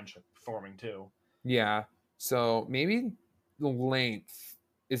like a friendship forming too. Yeah. So maybe the length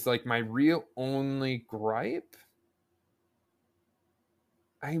is like my real only gripe.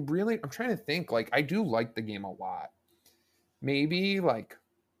 I'm trying to think. Like, I do like the game a lot. Maybe like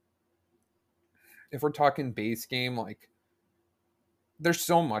if we're talking base game, like there's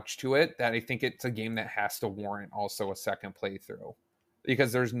so much to it that I think it's a game that has to warrant also a second playthrough,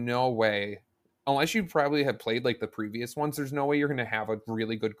 because there's no way, unless you probably have played like the previous ones, there's no way you're going to have a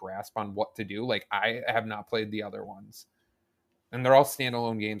really good grasp on what to do. Like, I have not played the other ones, and they're all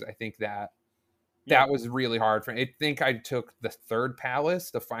standalone games. I think that was really hard for me. I think I took the third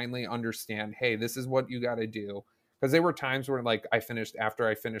palace to finally understand, hey, this is what you got to do. Because there were times where like after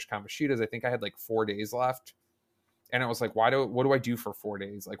I finished Kamoshida's, I think I had like 4 days left. And I was like, what do I do for 4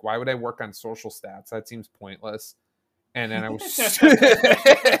 days? Like, why would I work on social stats? That seems pointless. And then I was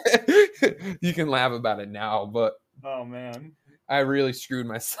you can laugh about it now, but oh man, I really screwed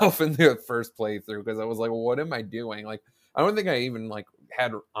myself in the first playthrough, because I was like, well, what am I doing? Like, I don't think I even like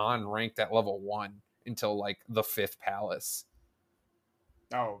had on ranked at level 1 until like the 5th palace.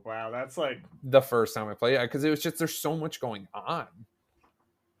 Oh wow, that's like the first time I played it, because it was just, there's so much going on.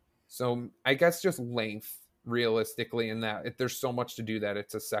 So I guess just length, realistically, in that there's so much to do that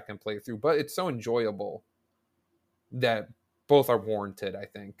it's a second playthrough, but it's so enjoyable that both are warranted, I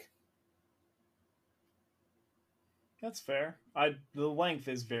think. That's fair. The length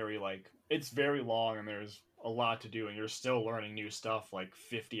is very like, it's very long and there's a lot to do and you're still learning new stuff like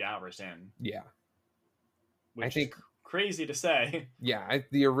 50 hours in. Yeah. Which I think is crazy to say. Yeah,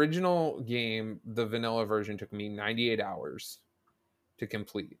 the original game, the vanilla version, took me 98 hours to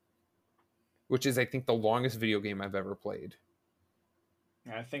complete, which is, I think, the longest video game I've ever played.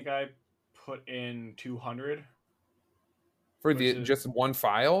 I think I put in 200 for just one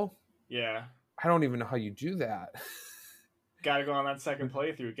file. Yeah, I don't even know how you do that. Gotta go on that second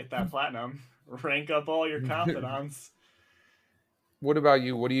playthrough, get that platinum, rank up all your confidants. What about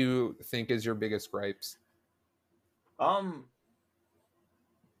you? What do you think is your biggest gripes? The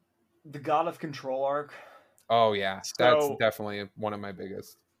God of Control arc. Oh yeah, that's definitely one of my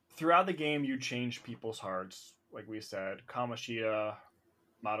biggest. Throughout the game, you change people's hearts, like we said. Kamoshida,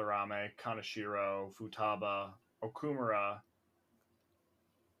 Madarame, Kaneshiro, Futaba, Okumura,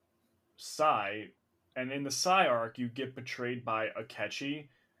 Sai, and in the Sai arc, you get betrayed by Akechi,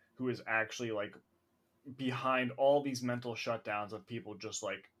 who is actually like behind all these mental shutdowns of people just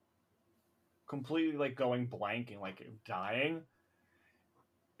like completely like going blank and like dying.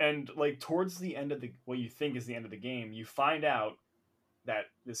 And like towards the end of what you think is the end of the game, you find out that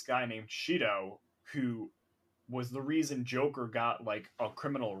this guy named Shido, who was the reason Joker got like a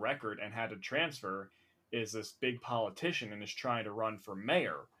criminal record and had to transfer, is this big politician and is trying to run for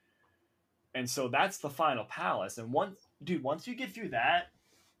mayor. And so that's the final palace. And once you get through that,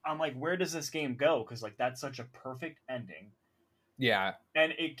 I'm like, where does this game go? Because like that's such a perfect ending. Yeah.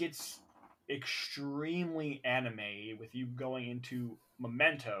 And it gets extremely anime with you going into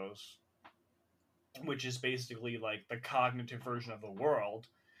Mementos, which is basically like the cognitive version of the world,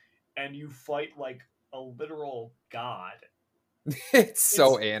 and you fight like a literal god. It's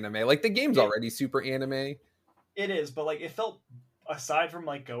so anime. Like the game's already super anime. It is, but like it felt, aside from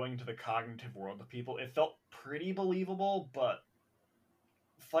like going to the cognitive world of people, it felt pretty believable. But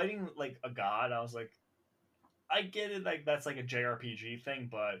fighting like a god, I was like, I get it, like that's like a JRPG thing,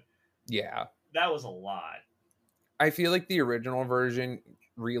 but yeah, that was a lot. I feel like the original version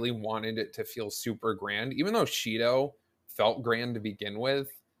really wanted it to feel super grand, even though Shido felt grand to begin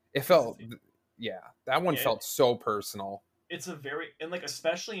with. It felt, that one felt so personal. It's a very, and like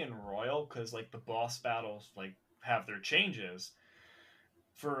especially in Royal, because like the boss battles like have their changes.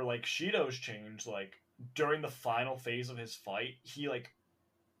 For like Shido's change, like during the final phase of his fight, he like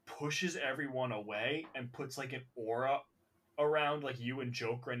pushes everyone away and puts like an aura around like you and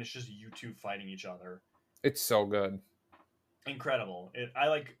Joker, and it's just you two fighting each other. It's so good. Incredible.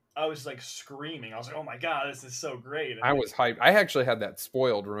 I was like screaming. I was like, oh my god, this is so great. And I was hyped. I actually had that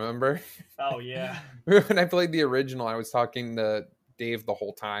spoiled, remember? Oh yeah. When I played the original, I was talking to Dave the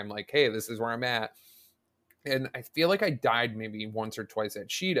whole time, like, hey, this is where I'm at. And I feel like I died maybe once or twice at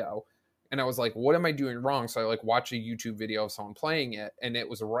Shido. And I was like, what am I doing wrong? So I like watched a YouTube video of someone playing it. And it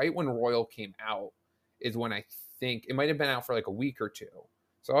was right when Royal came out is when I think it might have been out for like a week or two.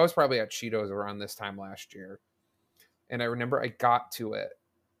 So I was probably at Shido's around this time last year. And I remember I got to it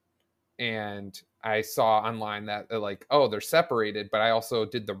and I saw online that they're like, oh, they're separated. But I also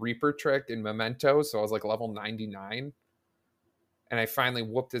did the Reaper trick in Memento. So I was like level 99. And I finally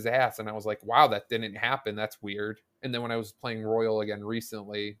whooped his ass. And I was like, wow, that didn't happen. That's weird. And then when I was playing Royal again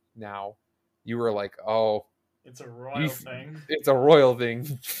recently, now you were like, oh, It's a royal thing. it's a Royal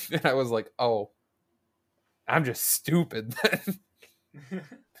thing. And I was like, oh, I'm just stupid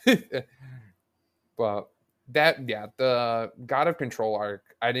then. But the God of Control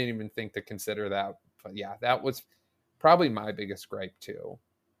arc, I didn't even think to consider that. But yeah, that was probably my biggest gripe too.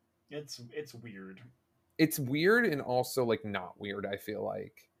 It's weird. It's weird and also like not weird, I feel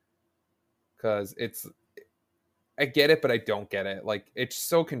like. Because I get it, but I don't get it. Like it's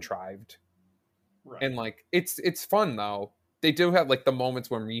so contrived. Right. And like it's fun though. They do have like the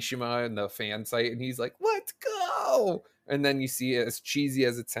moments where Mishima in the fan site and he's like, let's go. And then you see it, as cheesy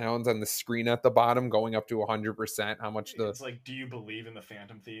as it sounds, on the screen at the bottom going up to 100%, how much It's like, do you believe in the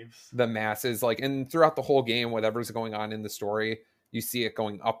Phantom Thieves? the masses like, and throughout the whole game, whatever's going on in the story, you see it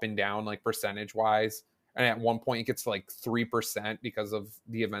going up and down like percentage wise. And at one point it gets to like 3% because of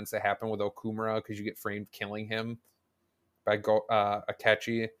the events that happen with Okumura, because you get framed killing him by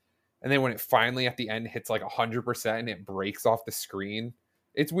Akechi. And then when it finally at the end hits like 100% and it breaks off the screen,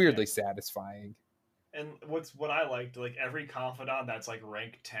 it's weirdly satisfying. And what I liked, like every confidant that's like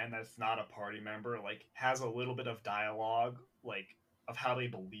rank 10 that's not a party member, like has a little bit of dialogue, like of how they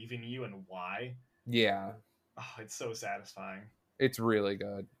believe in you and why. Yeah. Oh, it's so satisfying. It's really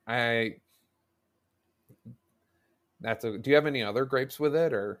good. Do you have any other gripes with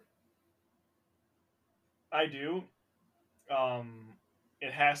it, or? I do.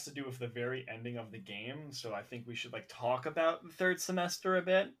 It has to do with the very ending of the game, so I think we should like talk about the third semester a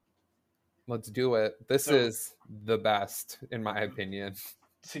bit. Let's do it. This is the best, in my opinion.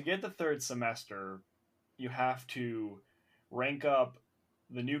 To get the third semester, you have to rank up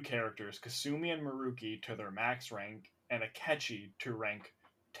the new characters, Kasumi and Maruki, to their max rank, and Akechi to rank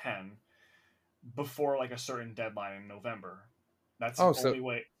 10 before like a certain deadline in November. That's the only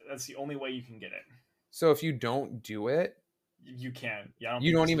way. That's the only way you can get it. So if you don't do it, you can't. Yeah,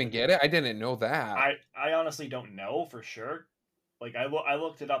 you don't even get it. I didn't know that. I honestly don't know for sure. Like I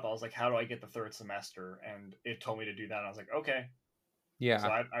looked it up. I was like, how do I get the third semester? And it told me to do that. And I was like, okay. Yeah. So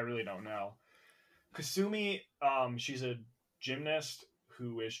I really don't know. Kasumi, she's a gymnast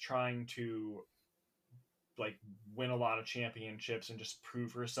who is trying to like win a lot of championships and just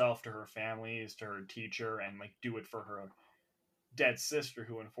prove herself to her families, to her teacher, and like do it for her dead sister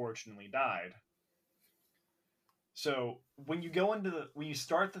who unfortunately died. So when you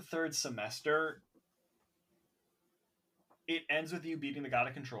start the third semester, it ends with you beating the God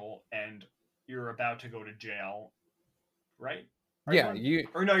of Control and you're about to go to jail, right? You're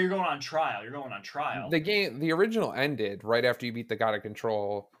going on trial. You're going on trial. The original ended right after you beat the God of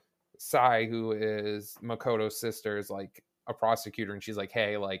Control. Sai, who is Makoto's sister, is like a prosecutor, and she's like,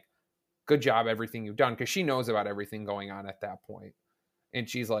 hey, like, good job, everything you've done, because she knows about everything going on at that point. And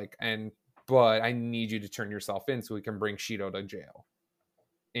she's like, but I need you to turn yourself in so we can bring Shido to jail.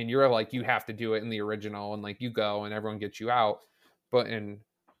 And you're like, you have to do it in the original, and like you go and everyone gets you out. But in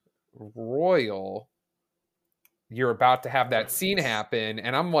Royal, you're about to have that scene happen,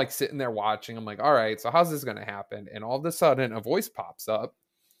 and I'm like sitting there watching. I'm like, all right, so how's this gonna happen? And all of a sudden a voice pops up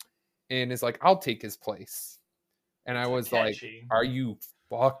and is like, I'll take his place. And I was like, are you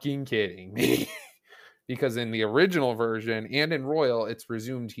fucking kidding me? Because in the original version and in Royal, it's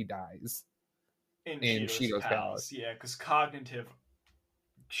presumed he dies in Shido's palace. Yeah, because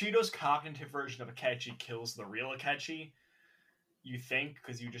Shido's cognitive version of Akechi kills the real Akechi. You think,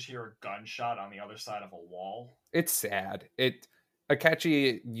 because you just hear a gunshot on the other side of a wall. It's sad.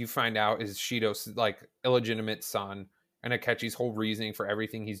 Akechi, you find out, is Shido's like illegitimate son, and Akechi's whole reasoning for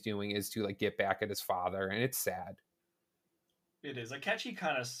everything he's doing is to like get back at his father, and it's sad. It is. Akechi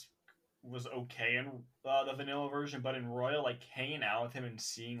kind of was okay in the vanilla version, but in Royal, like hanging out with him and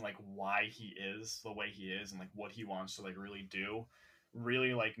seeing like why he is the way he is and like what he wants to like really do,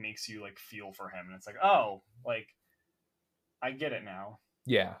 really like makes you like feel for him, and it's like, oh, like I get it now.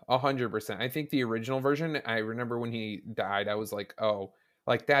 Yeah, 100%. I think the original version, I remember when he died, I was like, oh,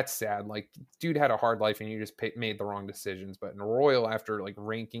 like that's sad. Like, dude had a hard life and you just made the wrong decisions. But in Royal, after like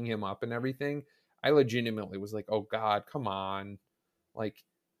ranking him up and everything, I legitimately was like, oh God, come on. Like,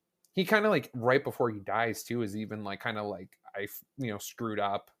 he kind of like right before he dies too is even like kind of like I screwed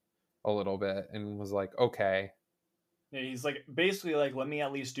up a little bit and was like, okay. Yeah, he's like basically like, let me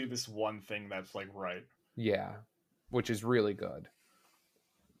at least do this one thing that's like right. Yeah, which is really good.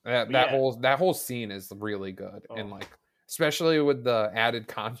 That whole scene is really good. And like especially with the added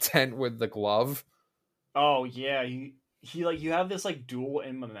content with the glove. Oh yeah, he like you have this like duel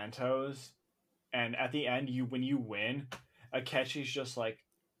in Mementos, and at the end when you win, Akechi's just like,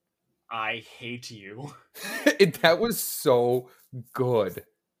 I hate you. That was so good.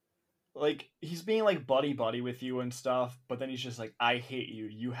 like he's being like buddy buddy with you and stuff, but then he's just like, I hate you.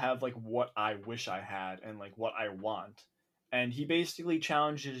 You have like what I wish I had and like what I want. And he basically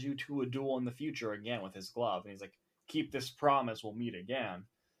challenges you to a duel in the future again with his glove. And he's like, keep this promise, we'll meet again.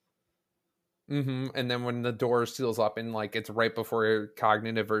 And then when the door seals up and like it's right before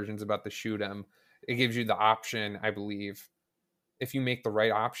cognitive version's about to shoot him, it gives you the option, I believe, if you make the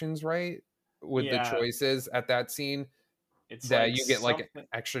right options right with the Yeah, choices at that scene, it's that like you get like something.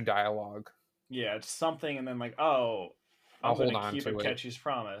 extra dialogue. Yeah, it's something, and then like, oh, I'll I'm hold gonna on keep to it. Akechi's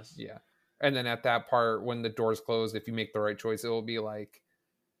promise. Yeah. And then at that part, when the door's closed, if you make the right choice, it will be like,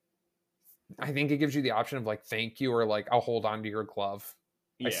 I think it gives you the option of like, thank you, or like, I'll hold on to your glove.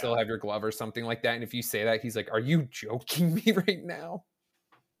 I still Yeah. have your glove, or something like that. And if you say that, he's like, are you joking me right now?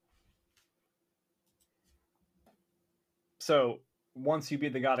 So once you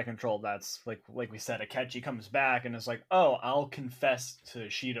beat the god of control, that's like we said, Akechi comes back and is like, oh, I'll confess to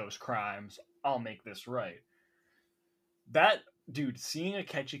Shido's crimes. I'll make this right. That dude, seeing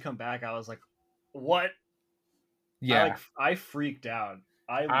Akechi come back, I was like, what? Yeah. I freaked out.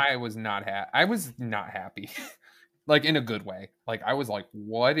 I was not I was not happy. Like in a good way. Like I was like,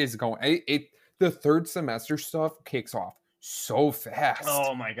 what is going the third semester stuff kicks off so fast.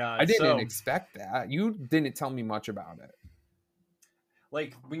 Oh my god. I didn't So expect that. You didn't tell me much about it.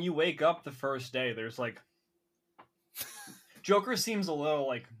 like when you wake up the first day, there's like Joker seems a little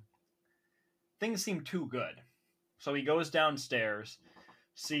like things seem too good. So he goes downstairs,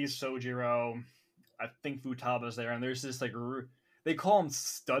 sees Sojiro. I think Futaba's there, and there's this like they call him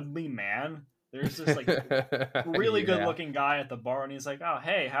Studley Man. There's this like really good looking guy at the bar, and he's like, "Oh,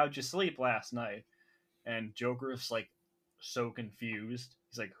 hey, how'd you sleep last night?" And Joker's like so confused.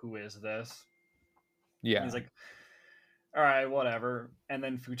 He's like, "Who is this?" Yeah. And he's like, "All right, whatever." And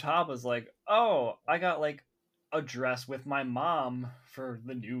then Futaba's like, "Oh, I got like a dress with my mom for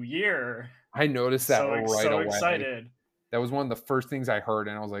the new year." I noticed that right so away. Excited. That was one of the first things I heard,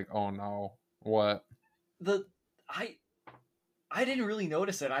 and I was like, "Oh no, what?" I didn't really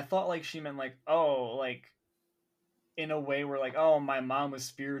notice it. I thought like she meant like, oh, like in a way where like, oh, my mom was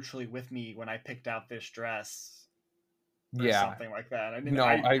spiritually with me when I picked out this dress, or something like that.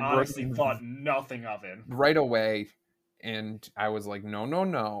 I honestly thought nothing of it right away, and I was like,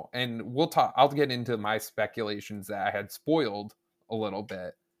 no. And we'll talk. I'll get into my speculations that I had spoiled a little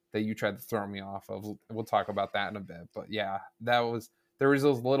bit that you tried to throw me off of. We'll talk about that in a bit. But yeah, there was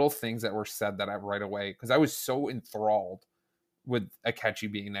those little things that were said that I right away, because I was so enthralled with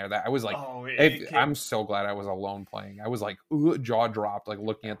Akechi being there that I was like, I'm so glad I was alone playing. I was like, jaw dropped, like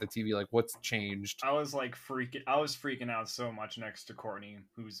looking at the TV, like what's changed. I was freaking out so much next to Courtney,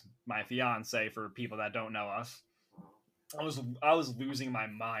 who's my fiance for people that don't know us. I was losing my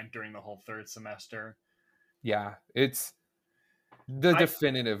mind during the whole third semester. Yeah, it's the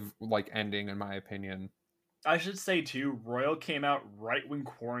definitive like ending in my opinion. I should say too, Royal came out right when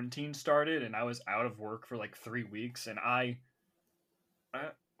quarantine started, and I was out of work for like 3 weeks, and I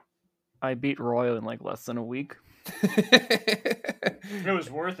beat Royal in like less than a week. It was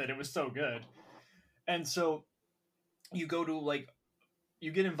worth it. It was so good. And so you go to like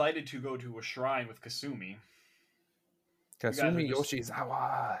you get invited to go to a shrine with Kasumi. Kasumi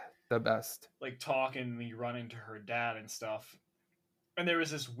Yoshizawa, the best. Like talking, and you run into her dad and stuff. And there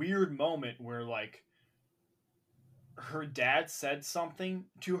was this weird moment where like her dad said something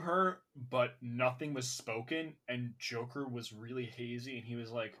to her, but nothing was spoken, and Joker was really hazy, and he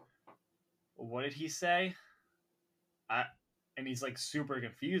was like, what did he say? And he's like super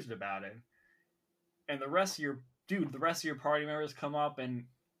confused about it. And the rest of your party members come up, and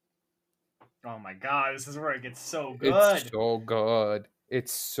oh my god, this is where it gets so good. It's so good.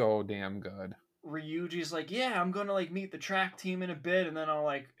 It's so damn good. Ryuji's like, yeah, I'm gonna like meet the track team in a bit, and then I'll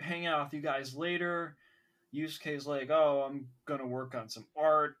like hang out with you guys later. Yusuke's like, oh, I'm gonna work on some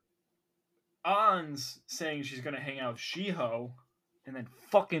art. An's saying she's gonna hang out with Shiho, and then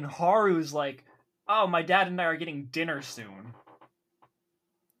fucking Haru's like, oh, my dad and I are getting dinner soon.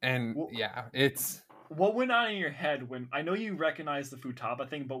 And yeah, it's... What went on in your head when... I know you recognize the Futaba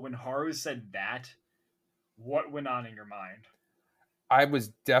thing, but when Haru said that, what went on in your mind? I was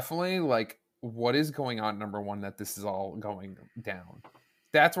definitely like, what is going on, number one, that this is all going down?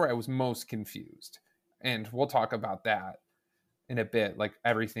 That's where I was most confused. And we'll talk about that in a bit, like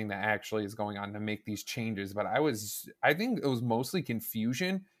everything that actually is going on to make these changes. But I think it was mostly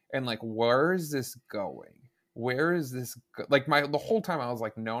confusion and like, where is this going? Where is this like the whole time I was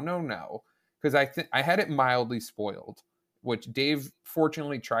like, no, because I had it mildly spoiled, which Dave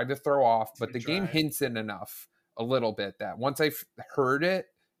fortunately tried to throw off, but the game hints in enough a little bit that once I heard it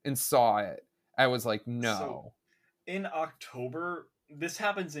and saw it, I was like, no. So, in October, this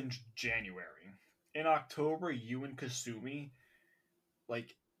happens in January. In October, you and Kasumi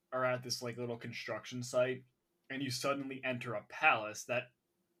like are at this like little construction site, and you suddenly enter a palace that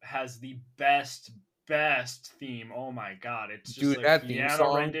has the best theme. Oh my god, it's just Dude, a that theme piano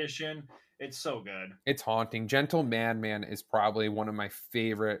song, rendition. It's so good. it's haunting. Gentle Madman is probably one of my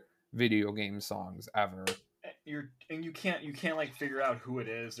favorite video game songs ever. You can't like figure out who it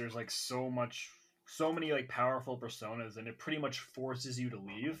is. There's like so many like powerful personas, and it pretty much forces you to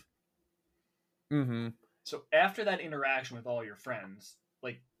leave. Mm-hmm. So after that interaction with all your friends,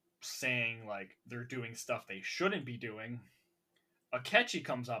 like saying like they're doing stuff they shouldn't be doing, Akechi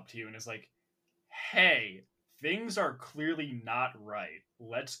comes up to you and is like, "Hey, things are clearly not right.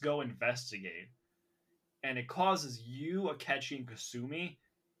 Let's go investigate." And it causes you, Akechi, and Kasumi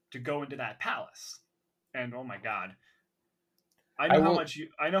to go into that palace. And oh my god, I will.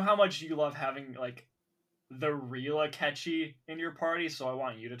 I know how much you love having like the real Akechi in your party. So I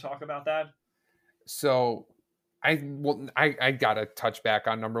want you to talk about that. So I gotta touch back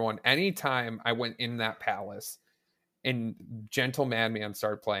on number one. Anytime I went in that palace and Gentle Madman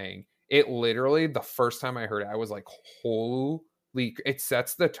started playing, it literally the first time I heard it, I was like, holy, it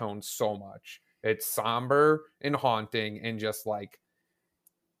sets the tone so much. It's somber and haunting, and just like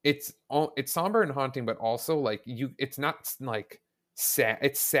it's somber and haunting, but also like it's not like sad.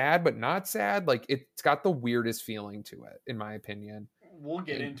 It's sad, but not sad. Like it's got the weirdest feeling to it, in my opinion. We'll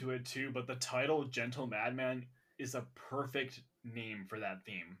get And into it too, but the title "Gentle Madman" is a perfect name for that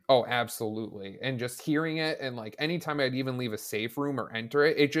theme. oh, absolutely. And just hearing it, and like anytime I'd even leave a safe room or enter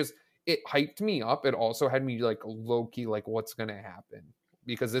it, it hyped me up. It also had me like low key like what's gonna happen,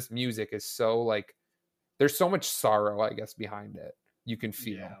 because this music is so like there's so much sorrow, I guess, behind it. You can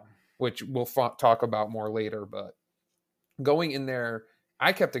feel, Yeah. which we'll talk about more later. But going in there,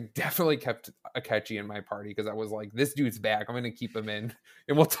 I definitely kept Akechi in my party because I was like, this dude's back. I'm gonna keep him in,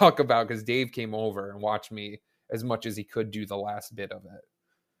 and we'll talk about because Dave came over and watched me as much as he could do the last bit of it.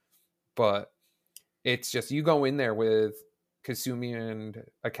 But it's just you go in there with Kasumi and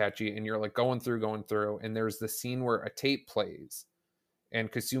Akechi, and you're like going through, and there's the scene where a tape plays,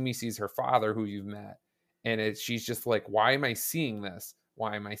 and Kasumi sees her father, who you've met, and she's just like, "Why am I seeing this?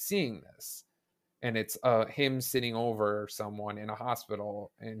 Why am I seeing this?" And it's him sitting over someone in a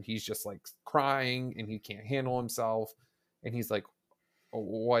hospital, and he's just like crying, and he can't handle himself, and he's like,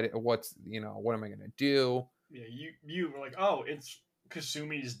 "What's what am I gonna do?" Yeah, you were like, "Oh, it's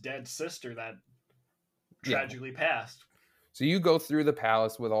Kasumi's dead sister that Yeah. tragically passed." So you go through the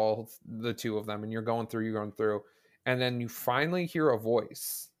palace with all the two of them, and you're going through, and then you finally hear a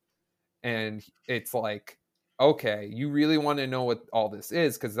voice, and it's like, okay, you really want to know what all this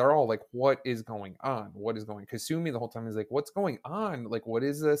is, because they're all like, what is going on? What is going? Kasumi the whole time is like, what's going on? Like, what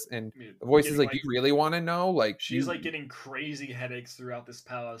is this? And I mean, the voice is getting like, you like really want to know? Like, she's like getting crazy headaches throughout this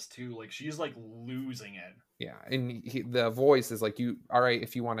palace too. Like she's like losing it. yeah. And the voice is like, all right,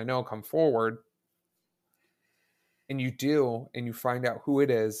 if you want to know, come forward. And you do, and you find out who it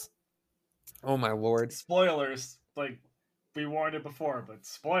is. Oh my lord. Spoilers. Like we warned it before, but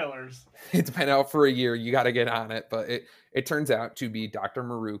spoilers. It's been out for a year. You got to get on it. But it turns out to be Dr.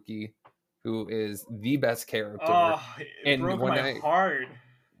 Maruki, who is the best character. Oh, it And broke my heart.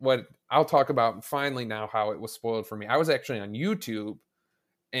 what I'll talk about finally now, how it was spoiled for me. I was actually on YouTube,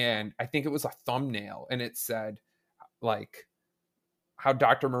 and I think it was a thumbnail, and it said like how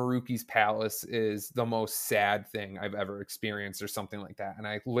Dr. Maruki's palace is the most sad thing I've ever experienced, or something like that. And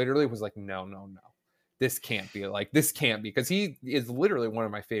I literally was like, no, no, no. This can't be, because he is literally one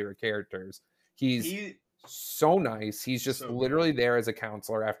of my favorite characters. He's so nice. He's just so literally there as a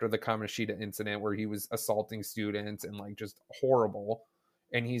counselor after the Kamoshida incident where he was assaulting students and like just horrible.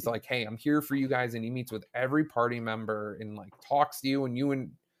 And he's like, hey, I'm here for you guys. And he meets with every party member and like talks to you, and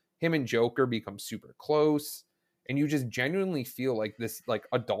him and Joker become super close. And you just genuinely feel like this like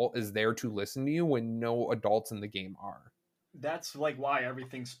adult is there to listen to you when no adults in the game are. That's like why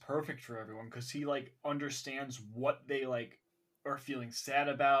everything's perfect for everyone, because he like understands what they like are feeling sad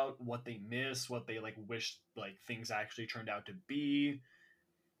about, what they miss, what they like wish like things actually turned out to be.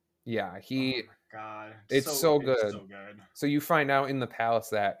 Yeah, Oh my god, it's so good. It's so good. So you find out in the palace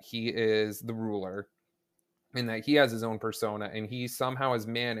that he is the ruler, and that he has his own persona, and he somehow has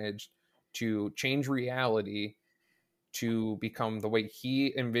managed to change reality to become the way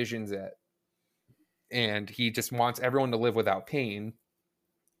he envisions it. And he just wants everyone to live without pain.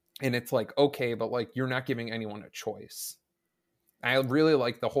 And it's like, okay, but like you're not giving anyone a choice. I really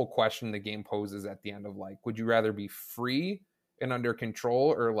like the whole question the game poses at the end of like, would you rather be free and under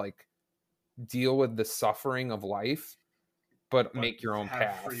control, or like deal with the suffering of life, but make your own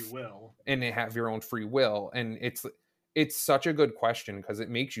path, free will, and have your own free will? And it's such a good question because it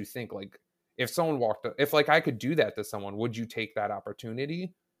makes you think, like, if someone walked up, if like I could do that to someone, would you take that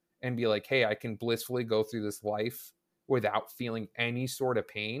opportunity and be like, hey, I can blissfully go through this life without feeling any sort of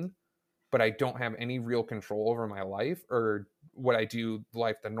pain, but I don't have any real control over my life? Or would I do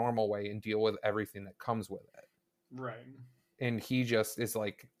life the normal way and deal with everything that comes with it? Right. And he just is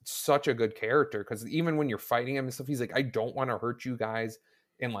like such a good character because even when you're fighting him and stuff, he's like, I don't want to hurt you guys.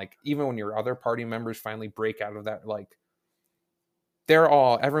 And like, even when your other party members finally break out of that, like,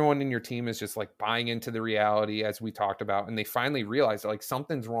 everyone in your team is just like buying into the reality as we talked about, and they finally realize like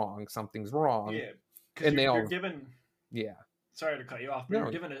something's wrong, Yeah, because and they you're all, given. yeah, Sorry to cut you off, but you're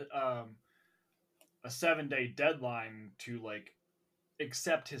no, given a 7-day deadline to like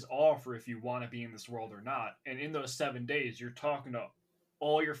accept his offer if you want to be in this world or not. And in those 7 days, you're talking to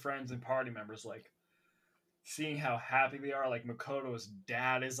all your friends and party members, like seeing how happy they are. Like Makoto's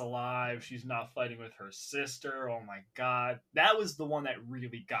dad is alive. She's not fighting with her sister. Oh my god, that was the one that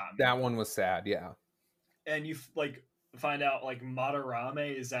really got me. that one was sad, yeah. And you like find out like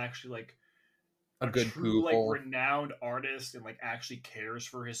Madarame is actually like A a good true like pupil. renowned artist and like actually cares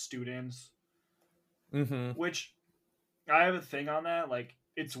for his students. Mm-hmm. Which I have a thing on that. Like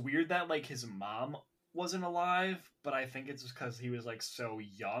it's weird that like his mom wasn't alive, but I think it's just because he was like so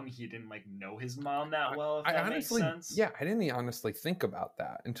young he didn't like know his mom that well, if I that makes honestly, sense. yeah, I didn't honestly think about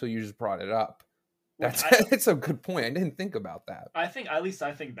that until you just brought it up. Which That's a good point. I didn't think about that. I think at least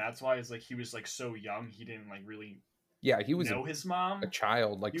I think that's why is like he was like so young he didn't like really Yeah, he was know his a mom.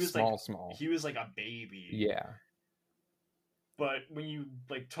 child, like He was like small. he was like a baby. Yeah. But when you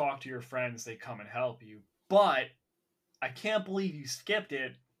like talk to your friends, they come and help you. But I can't believe you skipped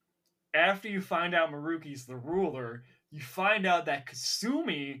it. After you find out Maruki's the ruler, you find out that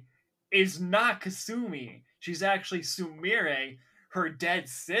Kasumi is not Kasumi. She's actually Sumire, her dead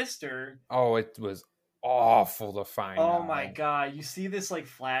sister. Oh, it was awful to find Oh my out. god, you see this like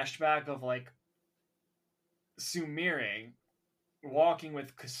flashback of like Sumire walking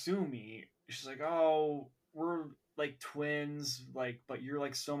with Kasumi. She's like, "Oh, we're like twins, like, but you're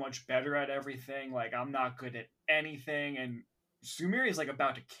like so much better at everything. Like, I'm not good at anything." And Sumire is like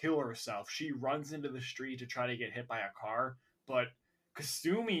about to kill herself. She runs into the street to try to get hit by a car, but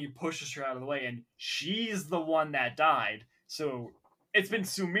Kasumi pushes her out of the way, and she's the one that died. So it's been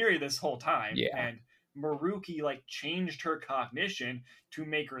Sumire this whole time, Yeah. and Maruki like changed her cognition to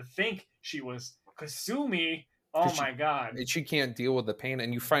make her think she was Kasumi. Oh my god. She can't deal with the pain,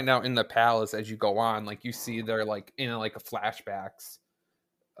 and you find out in the palace as you go on, like you see they're like in like a flashbacks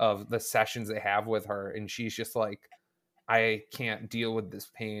of the sessions they have with her, and she's just like, I can't deal with this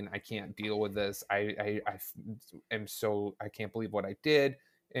pain. I can't deal with this. I am so, I can't believe what I did.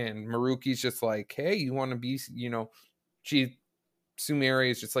 And Maruki's just like, hey, you want to be, Sumire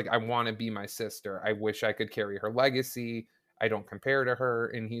is just like, I want to be my sister. I wish I could carry her legacy. I don't compare to her.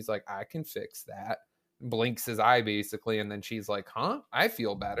 And he's like, I can fix that. Blinks his eye basically, and then she's like, huh? I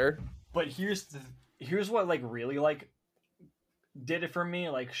feel better. But here's what like really like did it for me.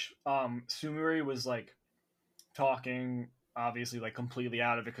 Like Sumire was like talking, obviously like completely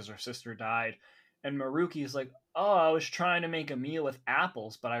out of it because her sister died, and Maruki is like, "Oh, I was trying to make a meal with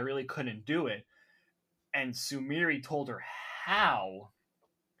apples, but I really couldn't do it." And Sumire told her how.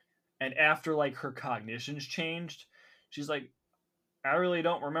 And after like her cognitions changed, she's like, "I really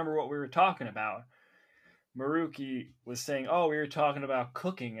don't remember what we were talking about." Maruki was saying, "Oh, we were talking about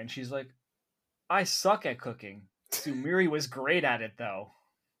cooking," and she's like, "I suck at cooking." Sumire was great at it though.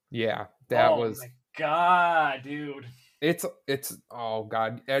 Yeah, that Oh was, my god, dude. it's oh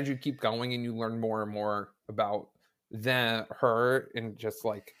god, as you keep going and you learn more and more about her, and just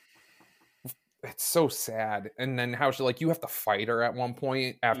like, it's so sad. And then how she, like, you have to fight her at one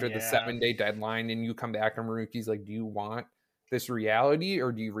point after the Yeah. 7-day deadline, and you come back and Maruki's like, do you want this reality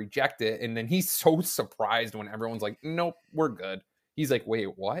or do you reject it? And then he's so surprised when everyone's like, nope, we're good. He's like, wait,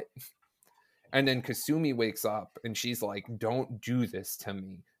 what? And then Kasumi wakes up and she's like, don't do this to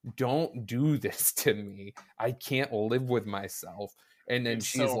me. Don't do this to me. I can't live with myself. And then It's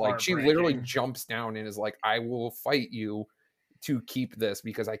she's so like, she literally heartbreaking. jumps down and is like, I will fight you to keep this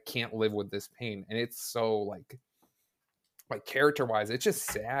because I can't live with this pain. And it's so like character wise, it's just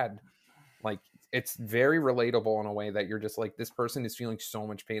sad. Like, it's very relatable in a way that you're just like, this person is feeling so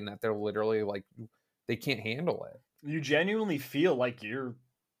much pain that they're literally like, they can't handle it. You genuinely feel like you're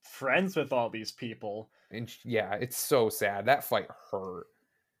friends with all these people. And yeah, it's so sad. That fight hurt.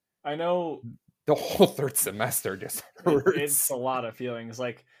 I know The whole third semester just hurts. it's a lot of feelings.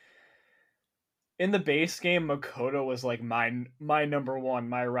 Like in the base game, Makoto was like my number one,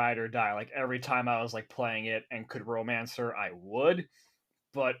 my ride or die. Like every time I was like playing it and could romance her, I would.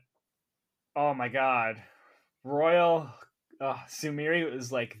 But oh my god, Royal Sumiri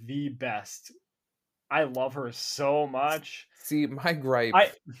is like the best. I love her so much. See, my gripe,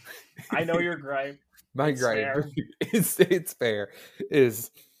 I know your gripe. my It's gripe fair. it's fair,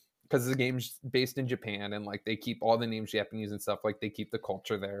 is because the game's based in Japan and like they keep all the names Japanese and stuff, like they keep the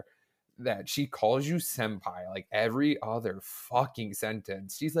culture there. That she calls you senpai like every other fucking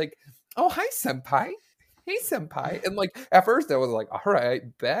sentence. She's like, "Oh, hi senpai. Hey senpai." And like at first I was like, "All right,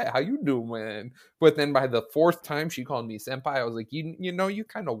 bet. How you doing?" But then by the fourth time she called me senpai, I was like, you know, you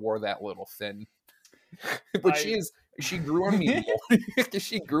kind of wore that little thin." But I she grew on me more.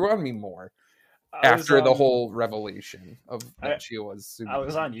 She grew on me more I was after the whole revelation of I that she was I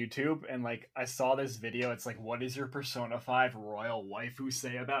was on Sumire. YouTube and like I saw this video. It's like, what does your Persona 5 royal waifu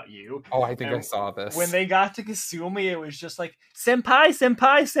say about you? Oh, I think I And saw when this. they got to Kasumi, it was just like senpai,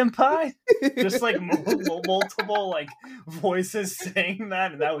 senpai, senpai. Just like multiple like voices saying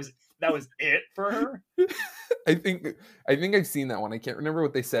that, and that was it for her. I think I've seen that one. I can't remember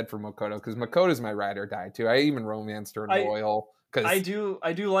what they said for Makoto because Makoto's my ride or die too. I even romanced her in I Royal because I do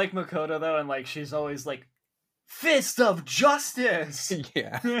like Makoto though, and like she's always like fist of justice.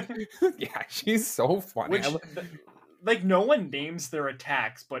 yeah, yeah, she's so funny. Which like no one names their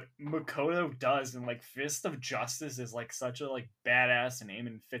attacks, but Makoto does, and like Fist of Justice is like such a like badass name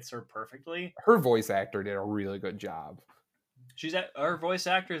and fits her perfectly. Her voice actor did a really good job. Her voice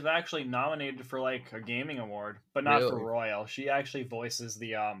actor is actually nominated for like a gaming award, but not for Really? Royal. She actually voices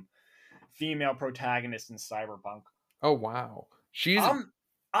the female protagonist in Cyberpunk. Oh wow, she's I'm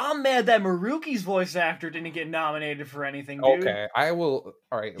I'm mad that Maruki's voice actor didn't get nominated for anything, dude. okay. I will.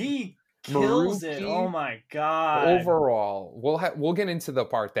 All right, He kills it. Oh Maruki. my god. Overall, we'll get into the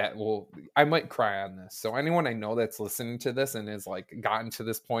part that I might cry on this. So anyone I know that's listening to this and is like gotten to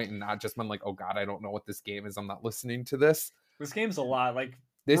this point and not just been like, oh god, I don't know what this game is, I'm not listening to this. This game's a lot. Like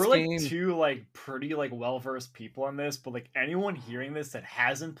This we're like game, two like pretty like well versed people on this, but like anyone hearing this that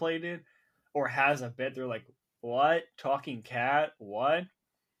hasn't played it or has a bit, they're like, "What? Talking cat? What?"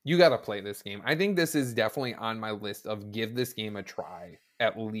 you got to play this game. I think this is definitely on my list of give this game a try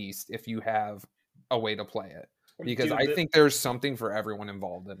at least if you have a way to play it, because Dude, I think there's something for everyone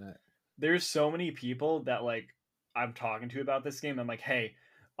involved in it. there's so many people that like I'm talking to about this game. I'm like, "Hey,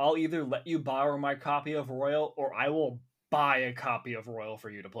 I'll either let you borrow my copy of Royal or I will buy a copy of Royal for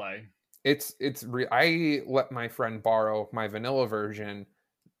you to play." I let my friend borrow my vanilla version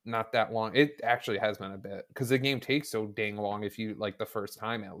not that long. It actually has been a bit because the game takes so dang long. If you like the first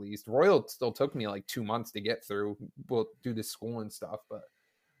time, at least Royal still took me like 2 months to get through. We'll do the school and stuff, but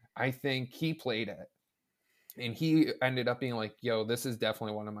I think he played it and he ended up being like, "Yo, this is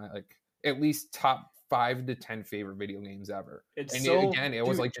definitely one of my like at least top 5 to 10 favorite video games ever." It's And so again, it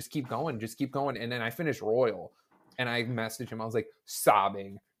was dude, like, just keep going, just keep going. And then I finished Royal, and I messaged him. I was like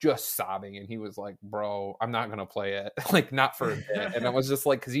sobbing, just sobbing, and he was like, "Bro, I'm not gonna play it, like not for a bit." And I was just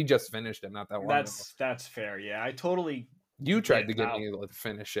like, because he just finished it not that long ago. that's fair. Yeah, I totally You get tried to get how. me to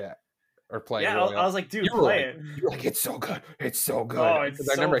finish it or play Yeah, I Royal. was like, dude, play it. You were like, "It's so good, it's so good." Oh, Because it's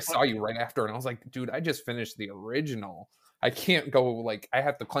I remember so I saw you fucking. right after, and I was like, "Dude, I just finished the original. I can't go like I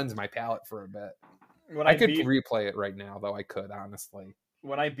have to cleanse my palate for a bit." When I I could beat replay it right now, though. I could honestly.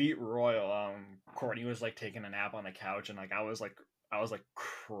 Royal, Courtney was like taking a nap on the couch, and like I was like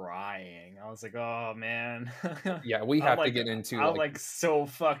crying. I was like, oh man, Yeah, we have to get into I'm like like so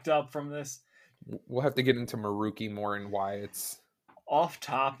fucked up from this. we'll have to get into Maruki more and why it's Off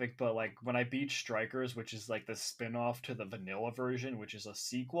topic, but like when I beat Strikers, which is like the spin-off to the vanilla version, which is a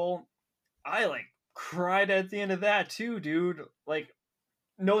sequel, I like cried at the end of that too, dude. Like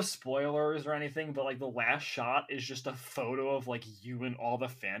no spoilers or anything, but like the last shot is just a photo of like you and all the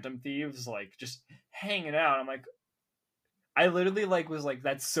Phantom Thieves like just hanging out. I'm like, I literally like was like,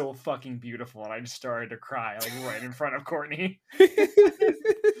 that's so fucking beautiful, and I just started to cry like right in front of Courtney.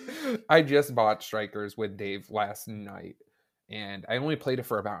 I just bought Strikers with Dave last night, and I only played it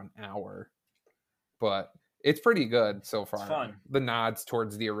for about an hour, but it's pretty good so It's far. fun. The nods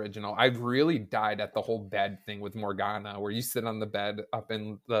towards the original. I've really died at the whole bed thing with Morgana, where you sit on the bed up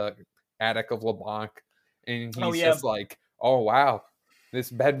in the attic of LeBlanc, and Oh he's yeah, just like, "Oh wow, this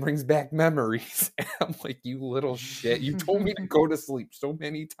bed brings back memories." And I'm like, "You little shit! You told me to go to sleep so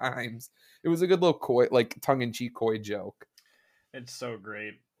many times." It was a good little coy, like tongue-in-cheek coy joke, it's so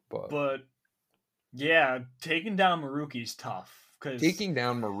great. but But yeah, taking down Maruki's tough because taking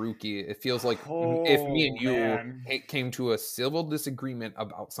down Maruki, it feels like if me oh and you man, came to a civil disagreement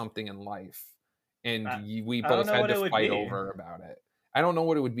about something in life, and I, we I don't both know had what to it would fight be. over about it. I don't know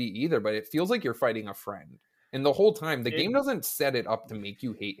what it would be either, but it feels like you're fighting a friend. And the whole time, the game It doesn't set it up to make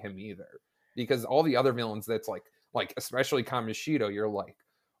you hate him either, because all the other villains, that's like especially Kamoshida, you're like,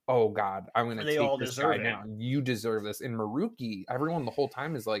 oh God, I'm gonna They take all this guy deserve it. down. You deserve this. And Maruki, everyone the whole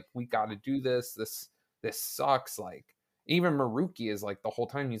time is like, we got to do this. This sucks. Like even Maruki is like the whole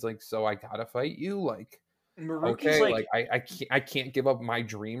time he's like, so I gotta fight you. Like Maruki's okay, like like I can't give up my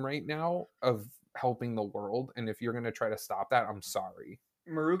dream right now of helping the world. And if you're gonna try to stop that, I'm sorry.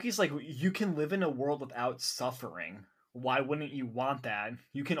 Maruki's like, you can live in a world without suffering. Why wouldn't you want that?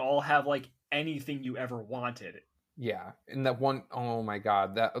 You can all have like anything you ever wanted. Yeah, and that one, oh my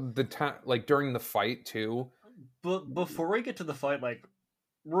God, that the time like during the fight too. But before we get to the fight, like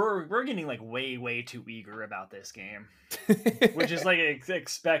we're getting like way too eager about this game, which is like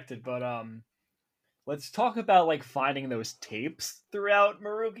expected. But let's talk about like finding those tapes throughout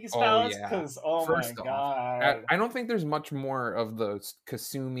Maruki's Oh palace, yeah. because oh my First off, god, I don't think there's much more of the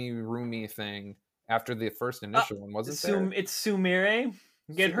Kasumi Rumi thing after the first initial one, wasn't there? It's Sumire.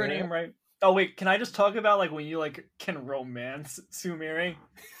 Get her Sumire? name right. Oh wait, can I just talk about like when you like can romance Sumire?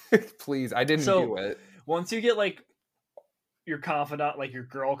 Please, I didn't So do it. once you get like your confidant, like your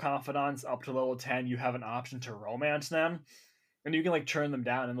girl confidants up to level 10, you have an option to romance them. And you can like turn them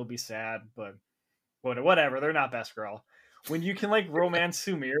down and they'll be sad, but whatever, they're not best girl. When you can like romance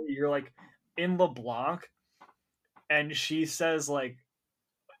Sumire, you're like in LeBlanc and she says like,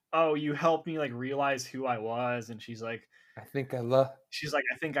 oh, you helped me like realize who I was, and she's like, I think I love.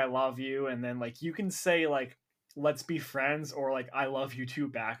 I think I love you, and then like you can say like, let's be friends, or like I love you too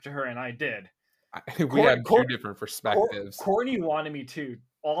back to her, and I did. We had two different perspectives. Courtney wanted me to.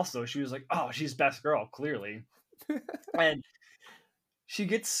 Also, she was like, oh, she's best girl, clearly. And she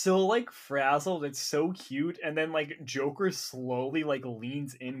gets so like frazzled, it's so cute, and then like Joker slowly like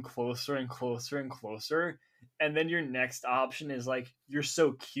leans in closer and closer and closer, and then your next option is like, you're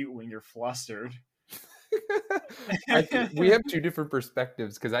so cute when you're flustered. We have two different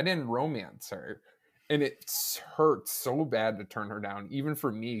perspectives because I didn't romance her, and it hurts so bad to turn her down, even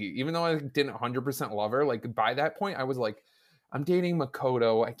for me. Even though I didn't 100% love her, like by that point, I was like, I'm dating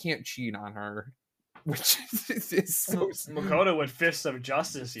Makoto. I can't cheat on her, which is so Makoto would fist of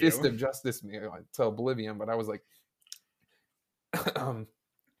justice you. Fist of justice me to oblivion. But I was like,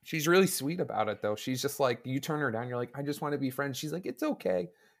 she's really sweet about it though. She's just like, you turn her down, you're like, I just want to be friends. She's like, it's okay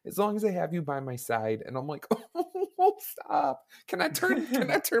as long as I have you by my side. And I'm like, oh, stop. Can I turn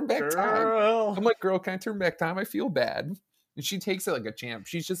back time? I'm like, girl, can I turn back time? I feel bad. And she takes it like a champ.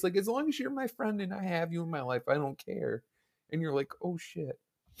 She's just like, as long as you're my friend and I have you in my life, I don't care. And you're like, oh shit.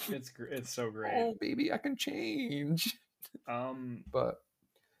 It's so great. Oh baby, I can change. But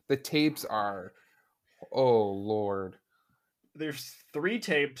the tapes are, oh Lord. There's 3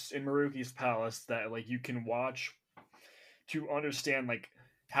 tapes in Maruki's palace that like you can watch to understand like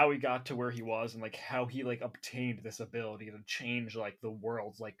how he got to where he was and like how he like obtained this ability to change like the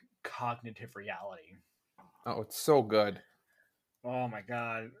world's like cognitive reality. Oh, it's so good. Oh my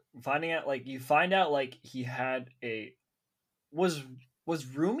god. Finding out like you find out like he had a was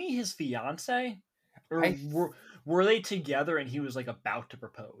Rumi his fiance? Or were they together and he was like about to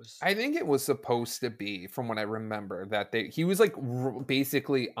propose? I think it was supposed to be, from what I remember, that he was like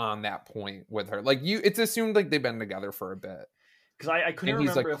basically on that point with her. Like it's assumed like they've been together for a bit. Because I couldn't and he's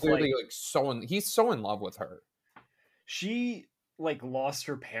remember like if clearly like he's so in love with her. She like lost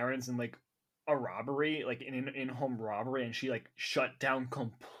her parents in like a robbery, like in in-home robbery, and she like shut down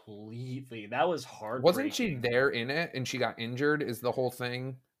completely. That was hard. Wasn't she there in it and she got injured? Is the whole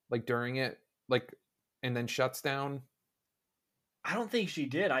thing like during it, like, and then shuts down? I don't think she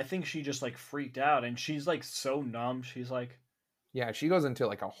did. I think she just like freaked out, and she's like so numb. She's like, yeah, she goes into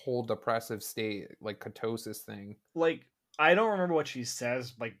like a whole depressive state, like ketosis thing. Like I don't remember what she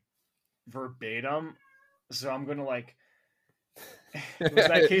says like verbatim, so I'm gonna like. Was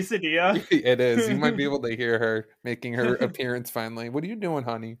that quesadilla? It is. You might be able to hear her making her appearance finally. What are you doing,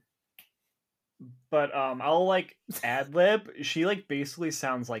 honey? But I'll like ad lib. She like basically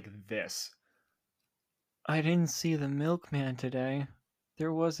sounds like this. I didn't see the milkman today.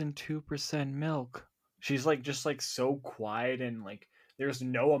 There wasn't 2% milk. She's like just like so quiet, and like there's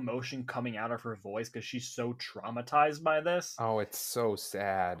no emotion coming out of her voice because she's so traumatized by this. Oh, it's so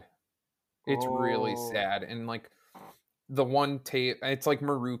sad. It's really sad. And like the one tape, it's like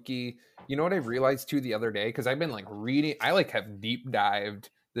Maruki. You know what I realized too the other day? Because I've been like reading, I like have deep dived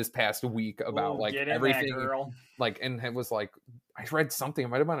this past week about like everything. Like, and it was like, I read something, it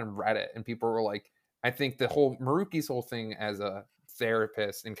might have been on Reddit, and people were like, I think the whole Maruki's whole thing as a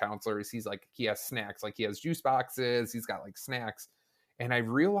therapist and counselor is he's like, he has snacks, like he has juice boxes, he's got like snacks. And I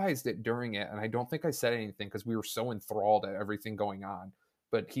realized it during it, and I don't think I said anything because we were so enthralled at everything going on.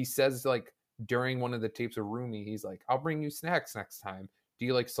 But he says like, during one of the tapes of Rumi, he's like, I'll bring you snacks next time. Do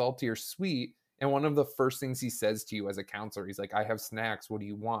you like salty or sweet? And one of the first things he says to you as a counselor, he's like, I have snacks. What do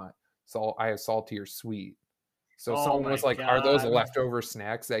you want? So I have salty or sweet. So Oh someone my was like, are those God. leftover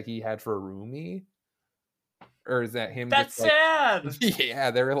snacks that he had for Rumi? Or is that him That's just like, sad.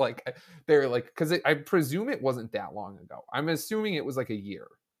 yeah, they were like, because I presume it wasn't that long ago. I'm assuming it was like a year.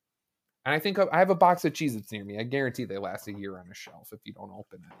 And I think I have a box of Cheez-Its near me. I guarantee they last a year on a shelf if you don't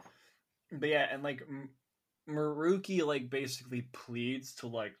open it. But yeah, and like Maruki like basically pleads to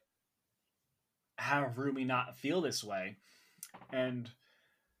like have Rumi not feel this way. And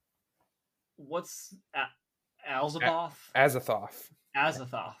what's Alzaboth? Azathoth.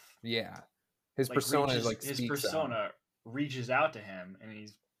 Azathoth. Yeah. His Like persona reaches, is like his speaks persona reaches out to him, and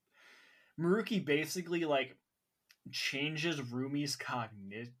he's Maruki basically like changes Rumi's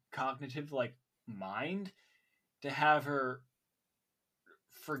cognitive like mind to have her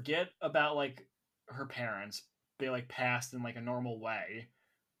forget about like her parents. They like passed in like a normal way,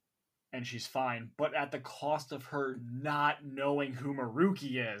 and she's fine, but at the cost of her not knowing who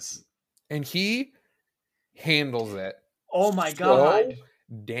Maruki is. And he handles it. Oh my God.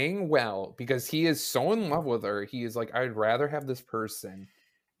 Dang well, because he is so in love with her. He is like, I'd rather have this person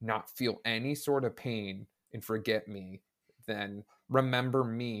not feel any sort of pain and forget me than remember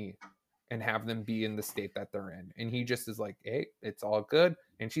me and have them be in the state that they're in. And he just is like, hey, it's all good.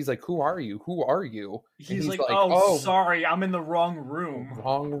 And she's like, who are you? Who are you? He's like, oh, sorry, I'm in the wrong room.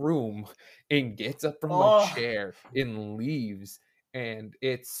 Wrong room. And gets up from the chair and leaves. And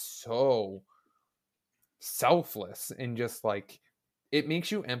it's so selfless and just like, it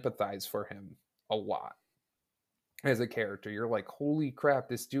makes you empathize for him a lot as a character. You're like, holy crap,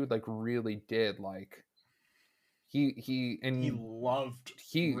 this dude like really did like he loved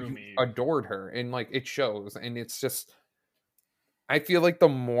Rumi. adored her, and like it shows. And it's just, I feel like the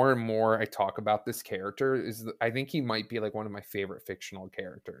more and more I talk about this character is I think he might be like one of my favorite fictional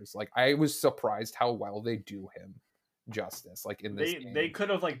characters. Like I was surprised how well they do him justice. Like in this they could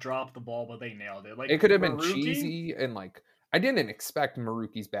have like dropped the ball, but they nailed it. Like it could have been cheesy, and like I didn't expect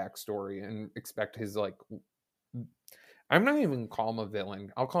Maruki's backstory and expect his like, I'm not even call him a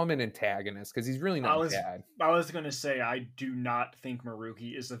villain. I'll call him an antagonist because he's really not bad. I was gonna say I do not think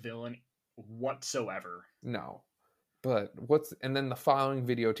Maruki is a villain whatsoever. No, but and then the following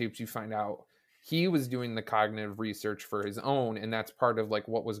videotapes you find out he was doing the cognitive research for his own, and that's part of like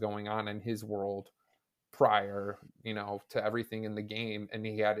what was going on in his world prior, to everything in the game, and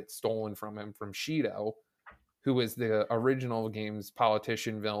he had it stolen from him from Shido, who is the original game's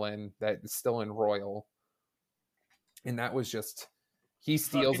politician villain that is still in Royal. And that was just, he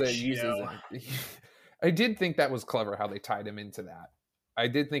steals it, uses it. I did think that was clever how they tied him into that. I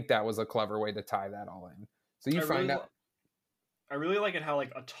did think that was a clever way to tie that all in. So you find out. I really like it how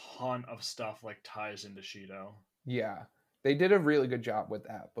like a ton of stuff like ties into Shido. Yeah, they did a really good job with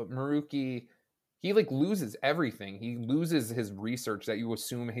that. But Maruki, he like loses everything. He loses his research that you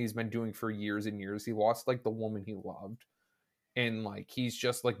assume he's been doing for years and years. He lost like the woman he loved, and like he's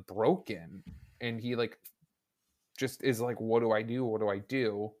just like broken, and he like just is like, what do I do? What do I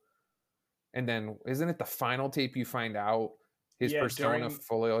do? And then isn't it the final tape you find out his persona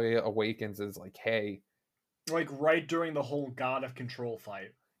fully awakens is like, hey, like right during the whole God of Control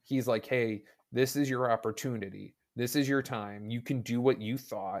fight, he's like, hey, this is your opportunity. This is your time. You can do what you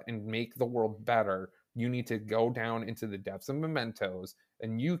thought and make the world better. You need to go down into the depths of mementos,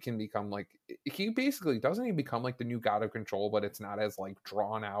 and you can become like, he basically doesn't he become like the new God of Control, but it's not as like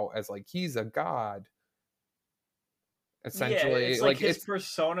drawn out as like he's a god. Essentially, it's like his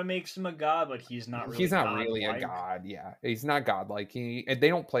persona makes him a god, but he's not really. He's not really a god. Yeah, he's not godlike. They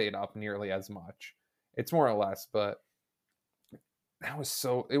don't play it up nearly as much. It's more or less, but that was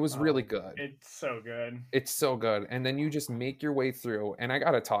it was really good. It's so good. It's so good. And then you just make your way through, and I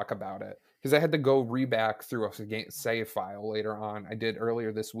got to talk about it because I had to go reback through a save file later on. I did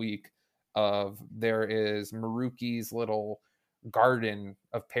earlier this week there is Maruki's little garden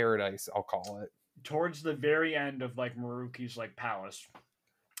of paradise, I'll call it. Towards the very end of like Maruki's like palace,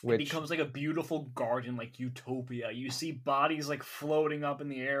 it becomes like a beautiful garden, like utopia. You see bodies like floating up in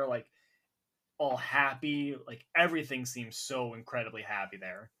the air, like all happy. Like everything seems so incredibly happy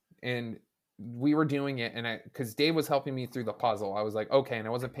there. And we were doing it, and because Dave was helping me through the puzzle, I was like, okay, and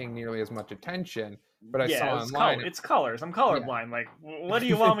I wasn't paying nearly as much attention, but I saw online. It's colors. I'm colorblind. Yeah. Like, what do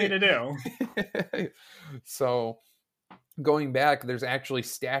you want me to do? So going back, there's actually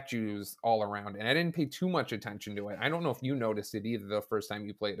statues all around, and I didn't pay too much attention to it. I don't know if you noticed it either the first time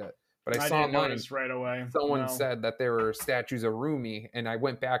you played it, but I saw didn't notice right away. Someone said that there were statues of Rumi, and I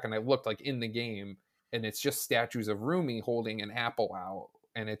went back and I looked like in the game, and it's just statues of Rumi holding an apple out,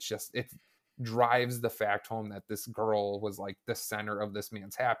 and it drives the fact home that this girl was like the center of this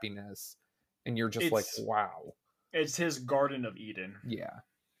man's happiness, and you're just like, wow. It's his Garden of Eden. Yeah.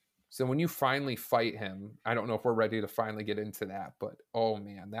 So when you finally fight him, I don't know if we're ready to finally get into that, but oh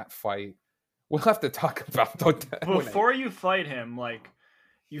man, that fight. We'll have to talk about that. Before you fight him, like,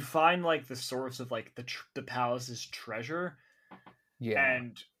 you find like the source of like the palace's treasure. Yeah.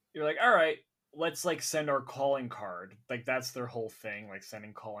 And you're like, all right, let's like send our calling card. Like, that's their whole thing, like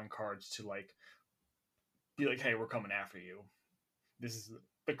sending calling cards to like be like, hey, we're coming after you. This is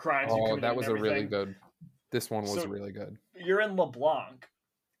the crimes you committed. Oh, that was a really good. This one was really good. You're in LeBlanc,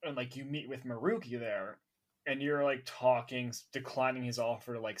 and like you meet with Maruki there, and you're like talking, declining his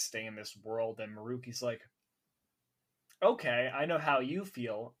offer to like stay in this world, and Maruki's like, okay, I know how you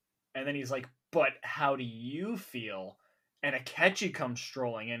feel. And then he's like, but how do you feel? And Akechi comes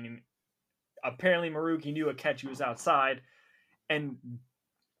strolling, and apparently Maruki knew Akechi was outside. And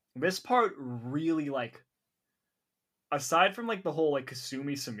this part really, like, aside from like the whole like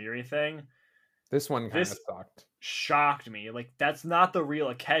Kasumi Samiri thing, this one kind of sucked. Shocked me. Like, that's not the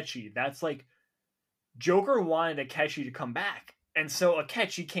real Akechi. That's like Joker wanted Akechi to come back. And so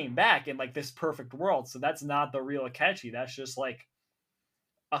Akechi came back in like this perfect world. So that's not the real Akechi. That's just like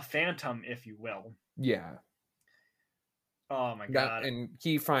a phantom, if you will. Yeah. Oh my god. And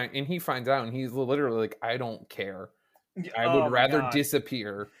he finds out, and he's literally like, I don't care. I would rather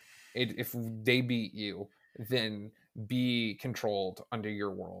disappear if they beat you than be controlled under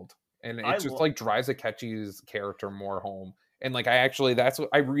your world. And it just like drives Akechi's character more home. And like that's what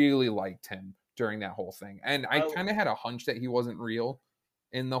I really liked him during that whole thing. And I kind of had a hunch that he wasn't real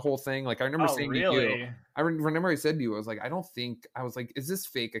in the whole thing. Like I remember saying to you, I remember I said to you, I was like, is this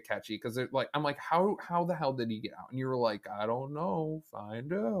fake Akechi? Because I'm like, how the hell did he get out? And you were like, I don't know,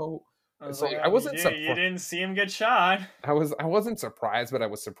 find out. I wasn't surprised. You didn't see him get shot. I wasn't surprised, but I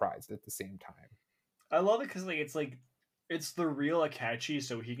was surprised at the same time. I love it because it's the real Akechi,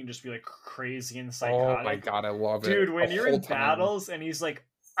 so he can just be like crazy and psychotic. Oh my god, I love it. Dude, when you're in battles and he's like,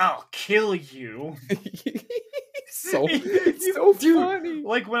 I'll kill you. so funny.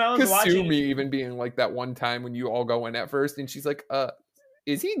 Like when I was watching Kasumi even being like that one time when you all go in at first and she's like,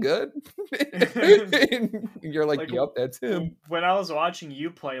 is he good? And you're like, yep, that's him. When I was watching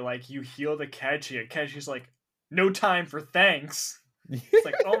you play, like you healed Akechi. Akechi's like, no time for thanks. It's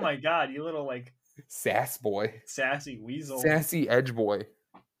like, oh my god, you little like sassy weasel, sassy edge boy.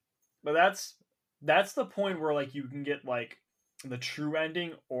 But that's the point where like you can get like the true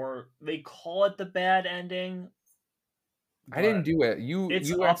ending, or they call it the bad ending. I didn't do it. You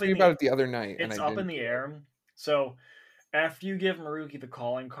asked me about it the other night. It's up in the air. So after you give Maruki the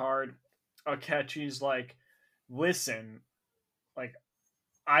calling card, Akechi's like, listen, like,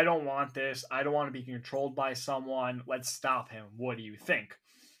 I don't want this. I don't want to be controlled by someone. Let's stop him. What do you think?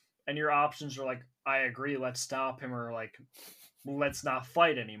 And your options are like, I agree, let's stop him, or like, let's not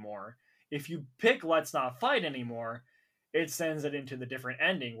fight anymore. If you pick let's not fight anymore, it sends it into the different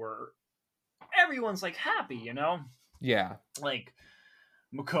ending where everyone's like happy, you know? Yeah. Like,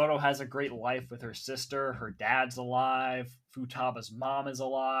 Makoto has a great life with her sister. Her dad's alive. Futaba's mom is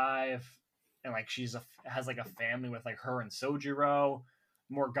alive. And like has like a family with like her and Sojiro.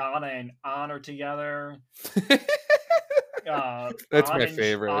 Morgana and An are together. That's my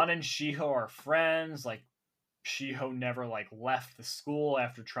favorite. An and Shiho are friends. Like, Shiho never like left the school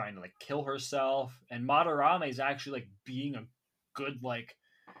after trying to like kill herself. And Madarame is actually like being a good like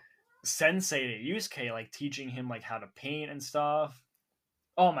sensei to Yusuke, like teaching him like how to paint and stuff.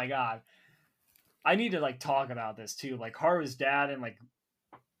 Oh my god, I need to like talk about this too. Like, Haru's dad and like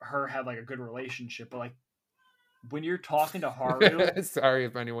her have like a good relationship, but like when you're talking to Haru, sorry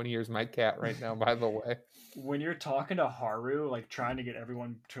if anyone hears my cat right now, by the way. When you're talking to Haru, like trying to get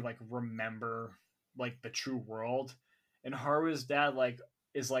everyone to like remember like the true world, and Haru's dad like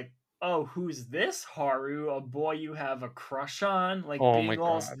is like, oh, who's this Haru? A boy you have a crush on? Like,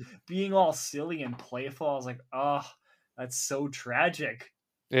 being all silly and playful. I was like, oh, that's so tragic.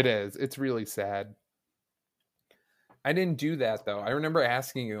 It is. It's really sad. I didn't do that though. I remember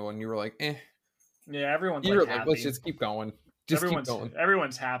asking you, and you were like, "Eh." Yeah, everyone's like, happy. Let's just keep going.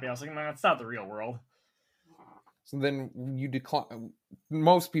 Everyone's happy. I was like, no, that's not the real world. So then you decline.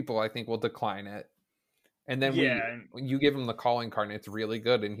 Most people, I think, will decline it. And then when you give him the calling card, and it's really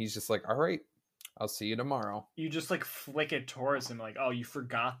good, and he's just like, all right, I'll see you tomorrow. You just like flick it towards him, like, oh, you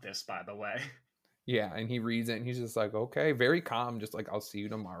forgot this, by the way. Yeah, and he reads it, and he's just like, okay, very calm, just like, I'll see you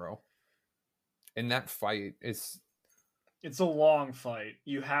tomorrow. And that fight is... It's a long fight.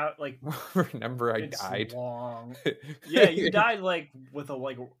 You have like... Remember, I died. Long. Yeah, you died like with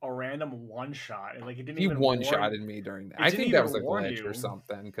a random one shot. Like, it didn't even one-shotted me during that. I think that was a glitch or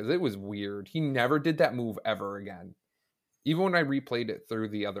something, because it was weird. He never did that move ever again. Even when I replayed it through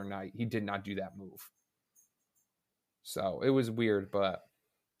the other night, he did not do that move. So it was weird, but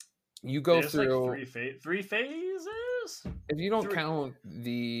you go There's like through, three phases. if you don't Three, count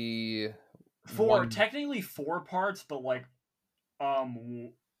the four, one, technically 4 parts, but like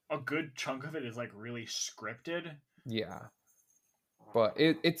a good chunk of it is like really scripted. yeah. But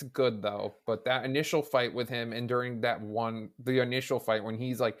it's good though. But that initial fight with him, and during the initial fight when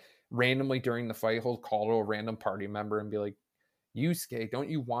he's like randomly during the fight, he'll call to a random party member and be like, Yusuke, don't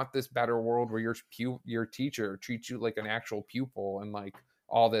you want this better world where your teacher treats you like an actual pupil and like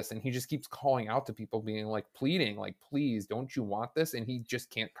all this? And he just keeps calling out to people, being like pleading, like, please, don't you want this? And he just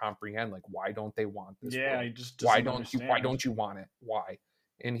can't comprehend, like, why don't they want this Yeah, world? he just doesn't Why understand. don't you want it? Why?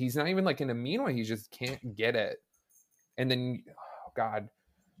 And he's not even like in a mean way, he just can't get it. And then oh god,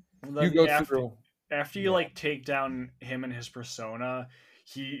 you go through After you yeah, like take down him and his persona,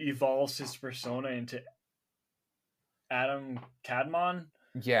 he evolves his persona into Adam Cadmon,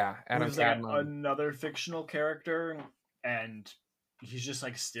 yeah, Adam who's like Cadmon. another fictional character, and he's just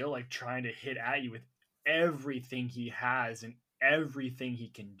like still like trying to hit at you with everything he has and everything he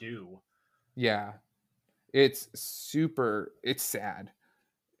can do. Yeah, it's sad.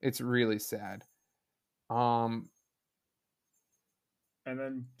 It's really sad. And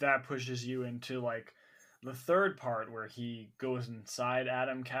then that pushes you into like the third part where he goes inside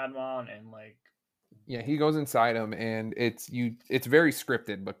Adam Cadmon and like Yeah, he goes inside him, and it's very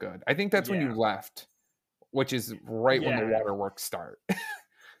scripted but good. I think that's when you yeah. left, which is right when the Yeah. waterworks start.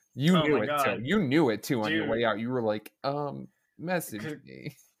 You Oh knew my it too. god. You knew it too on your way Dude, out. You were like, message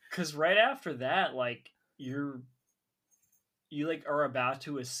me. cuz right after that like you like are about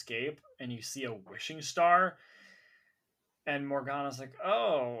to escape and you see a wishing star and Morgana's like,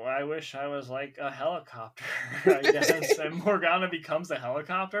 "Oh, I wish I was like a helicopter." I guess and Morgana becomes a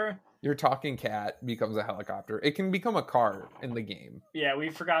helicopter. Your talking cat becomes a helicopter. It can become a car in the game. Yeah, we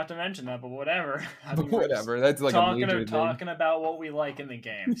forgot to mention that, but whatever. I But mean, we're just whatever. That's like a major thing. talking about what we like in the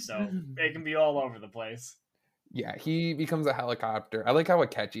game, so it can be all over the place. Yeah, he becomes a helicopter. I like how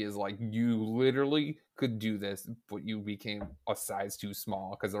Akechi is like, you literally could do this, but you became a size too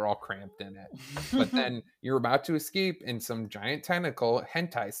small because they're all cramped in it. But then you're about to escape, and some giant tentacle,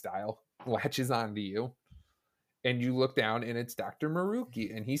 hentai style, latches onto you. And you look down, and it's Dr.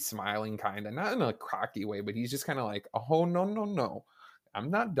 Maruki, and he's smiling, kind of, not in a cocky way, but he's just kind of like, oh, no, no, no. I'm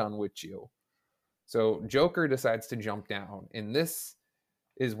not done with you. So Joker decides to jump down, and this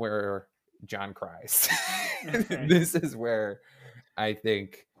is where John cries. This is where I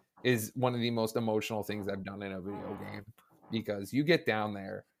think is one of the most emotional things I've done in a video game, because you get down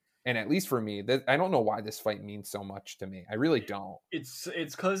there, and at least for me, I don't know why this fight means so much to me. I really don't. It's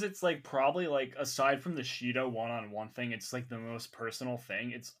because it's like probably like aside from the Shido one-on-one thing, it's like the most personal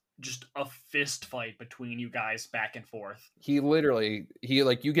thing. It's just a fist fight between you guys back and forth. He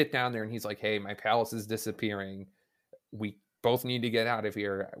like, you get down there and he's like, hey, my palace is disappearing. We both need to get out of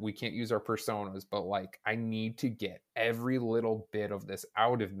here. We can't use our personas, but like, I need to get every little bit of this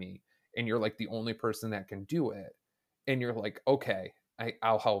out of me. And you're like the only person that can do it. And you're like, okay,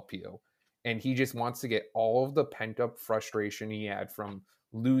 I'll help you. And he just wants to get all of the pent up frustration he had from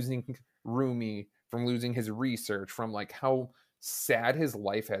losing Rumi, from losing his research, from like how sad his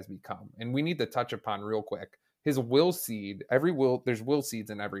life has become. And we need to touch upon real quick his will seed. There's will seeds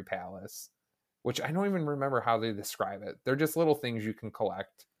in every palace, which I don't even remember how they describe it. They're just little things you can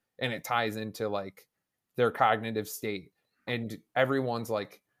collect, and it ties into like their cognitive state. And everyone's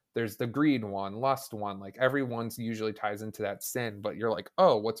like, there's the greed one, lust one, like everyone's usually ties into that sin, but you're like,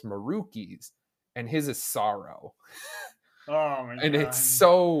 oh, what's Maruki's? And his is sorrow. Oh my And god. it's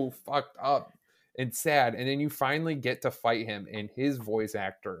so fucked up and sad. And then you finally get to fight him, and his voice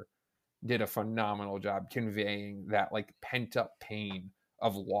actor did a phenomenal job conveying that like pent up pain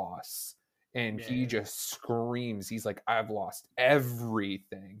of loss. And he Yeah. just screams. He's like, I've lost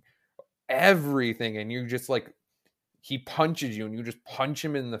everything. Everything. And you just like, he punches you, and you just punch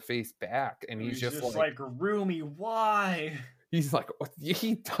him in the face back. And he's He's just like, Rumi, why? he's like,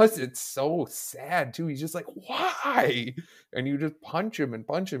 he does it so sad too. He's just like, why? And you just punch him and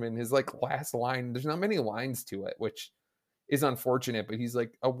punch him. And his like last line, there's not many lines to it, which is unfortunate, but he's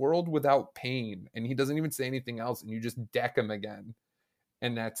like, a world without pain. And he doesn't even say anything else. And you just deck him again.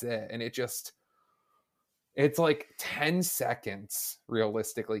 And that's it. And it's like 10 seconds,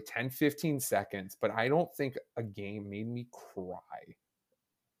 realistically, 10, 15 seconds. But I don't think a game made me cry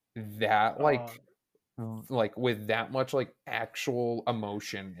that like with that much like actual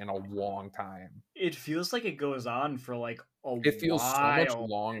emotion in a long time. It feels like it goes on for like a It feels so much while,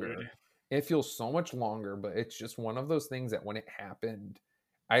 longer. dude. It feels so much longer, but it's just one of those things that when it happened,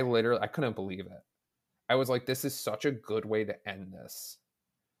 I couldn't believe it. I was like, this is such a good way to end this.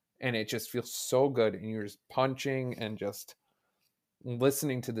 And it just feels so good. And you're just punching and just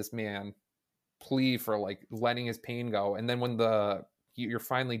listening to this man plea for like letting his pain go. And then when you're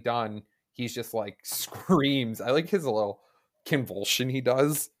finally done, he's just like screams. I like his little convulsion he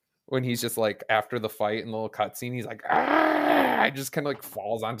does when he's just like after the fight and the little cutscene, he's like, ah, just kind of like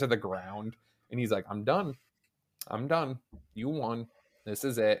falls onto the ground and he's like, I'm done. You won. This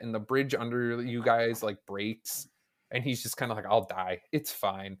is it. And the bridge under you guys like breaks and he's just kind of like, I'll die. It's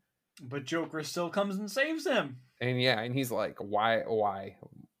fine. But Joker still comes and saves him. And yeah, and he's like, why?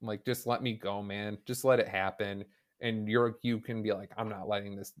 Like, just let me go, man. Just let it happen. And you can be like, I'm not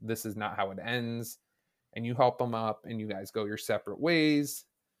letting this is not how it ends. And you help him up and you guys go your separate ways.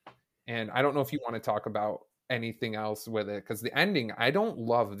 And I don't know if you want to talk about anything else with it, because the ending, I don't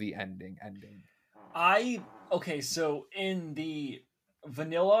love the ending. Okay, so in the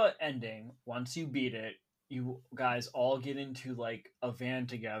vanilla ending, once you beat it, you guys all get into like a van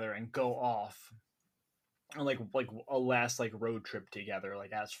together and go off on like a last like road trip together,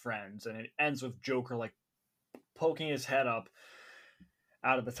 like as friends, and it ends with Joker like poking his head up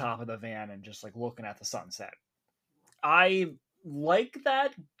out of the top of the van and just like looking at the sunset. I like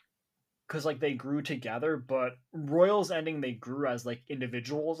that because like they grew together, but Royal's ending they grew as like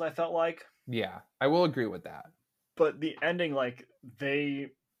individuals, I felt like. Yeah, I will agree with that. But the ending, like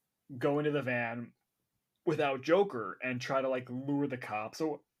they go into the van without Joker and try to like lure the cops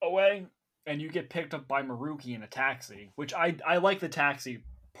away, and you get picked up by Maruki in a taxi, which I like the taxi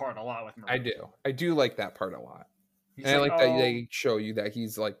part a lot with Maruki. I do like that part a lot. He's and like, I like that they show you that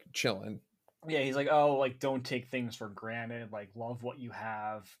he's like chilling. Yeah, he's like, oh, like don't take things for granted, like love what you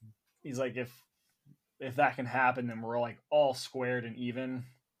have. He's like, if that can happen, then we're like all squared and even.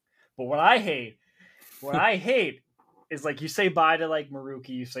 But what I hate is like you say bye to like Maruki,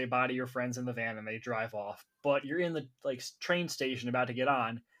 you say bye to your friends in the van, and they drive off. But you're in the like train station about to get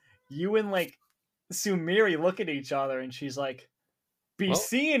on. You and like Sumiri look at each other, and she's like, "Be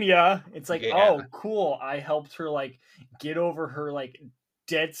seeing ya." It's like, yeah. Oh, cool. I helped her like get over her like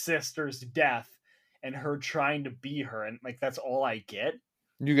dead sister's death, and her trying to be her, and like that's all I get.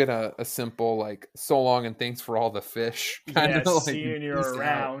 You get a simple like so long and thanks for all the fish. Yeah, like, seeing you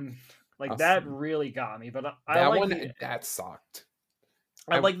around. Like that really got me, but I like that sucked.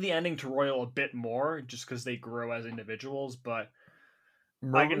 I like the ending to Royal a bit more, just because they grow as individuals. But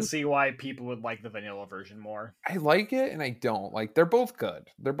I can see why people would like the vanilla version more. I like it, and I don't. Like they're both good.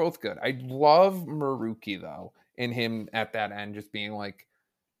 I love Maruki though, and him at that end just being like,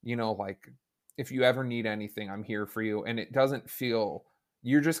 like if you ever need anything, I'm here for you. And it doesn't feel.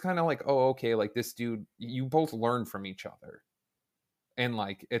 You're just kind of like, oh, okay, like this dude. You both learn from each other. And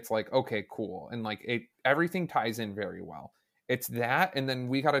like it's like, okay, cool, and like everything ties in very well. It's that, and then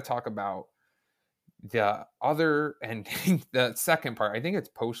we got to talk about the other ending, the second part. I think it's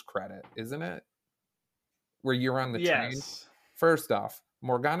post credit, isn't it, where you're on the train. First off,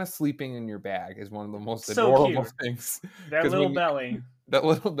 Morgana sleeping in your bag is one of the most adorable things. That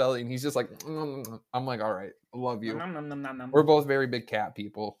little belly, and he's just like, I'm like, all right, I love you. We're both very big cat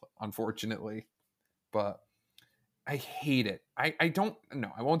people, unfortunately, but I hate it. I don't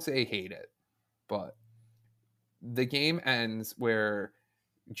know. I won't say I hate it, but the game ends where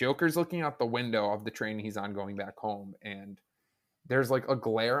Joker's looking out the window of the train he's on going back home, and there's like a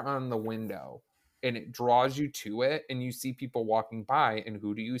glare on the window, and it draws you to it, and you see people walking by, and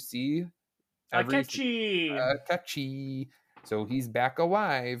who do you see? Akechi. So he's back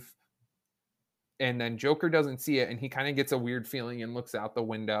alive. And then Joker doesn't see it, and he kind of gets a weird feeling and looks out the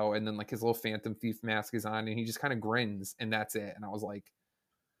window, and then like his little Phantom Thief mask is on, and he just kind of grins, and that's it. And I was like,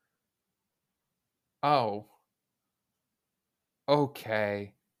 oh,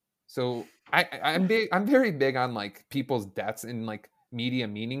 okay. So I'm very big on like people's deaths and like media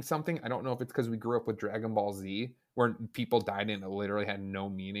meaning something. I don't know if it's because we grew up with Dragon Ball Z, where people died and it literally had no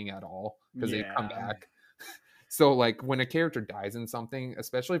meaning at all because they come back. So like when a character dies in something,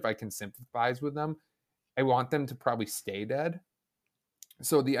 especially if I can sympathize with them, I want them to probably stay dead.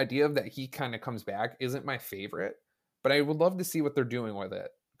 So the idea of that he kind of comes back isn't my favorite, but I would love to see what they're doing with it,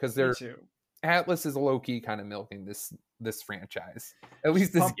 because Atlas is low-key kind of milking this franchise, at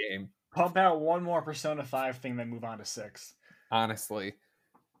least this game. Pump out one more Persona 5 thing, then move on to 6. Honestly.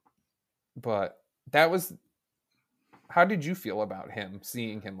 But how did you feel about him,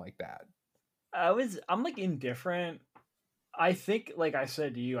 seeing him like that? I'm like indifferent. I think, like I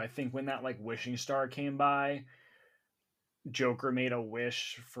said to you, I think when that like wishing star came by, Joker made a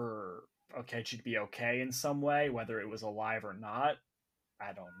wish for Akechi to be okay in some way, whether it was alive or not.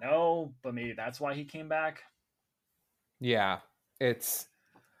 I don't know, but maybe that's why he came back. Yeah, it's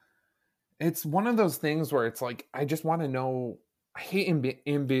It's one of those things where it's like I just want to know. I hate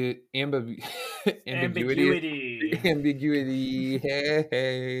ambiguity. Ambiguity. Ambiguity.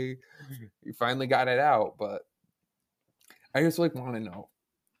 Hey, you finally got it out, but I just like want to know,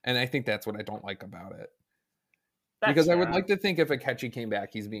 and I think that's what I don't like about it. That's Because I would fair. like to think if Akechi came back,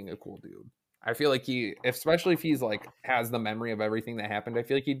 he's being a cool dude. I feel like especially if he's like has the memory of everything that happened, I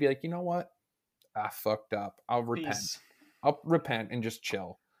feel like he'd be like, you know what? I fucked up. I'll repent. Peace. I'll repent and just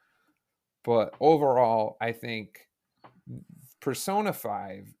chill. But overall, I think Persona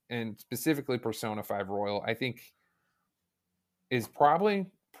 5 and specifically Persona 5 Royal, I think is probably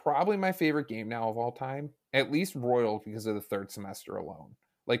my favorite game now of all time. At least Royal because of the third semester alone.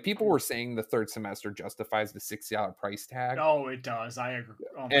 Like people were saying the third semester justifies the $60 price tag. Oh, it does. I agree.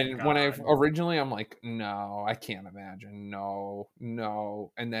 Oh my And when God. I'm like, no, I can't imagine. No.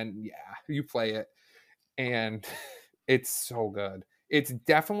 And then yeah, you play it and it's so good. It's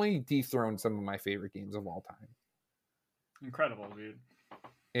definitely dethroned some of my favorite games of all time. Incredible, dude.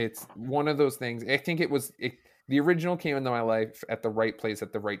 It's one of those things. I think the original came into my life at the right place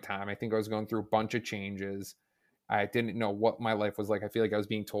at the right time. I think I was going through a bunch of changes. I didn't know what my life was like. I feel like I was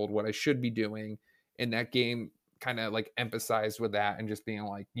being told what I should be doing. And that game kind of like emphasized with that and just being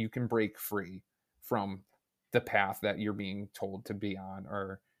like, you can break free from the path that you're being told to be on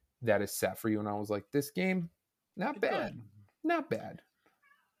or that is set for you. And I was like, this game, not bad. Good. Not bad.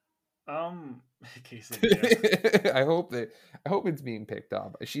 Quesadilla. I hope it's being picked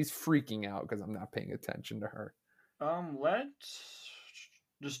up. She's freaking out because I'm not paying attention to her. Let's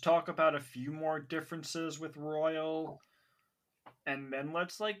just talk about a few more differences with Royal, and then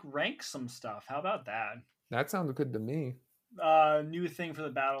let's like rank some stuff. How about that? That sounds good to me. New thing for the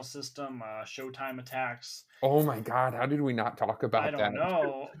battle system, Showtime attacks. Oh my god, how did we not talk about that? I don't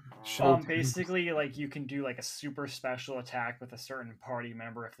know. Showtime. Basically, like you can do like a super special attack with a certain party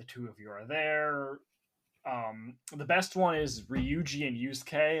member if the two of you are there. The best one is Ryuji and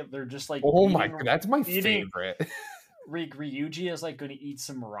Yusuke. They're just like my god, that's my favorite. Ryuji is like going to eat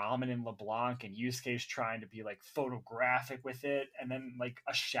some ramen in LeBlanc, and Yusuke's trying to be like photographic with it, and then like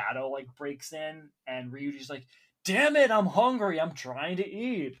a shadow like breaks in, and Ryuji's like, "Damn it, I'm hungry. I'm trying to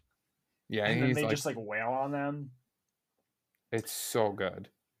eat." Yeah, and then they just like wail on them. It's so good.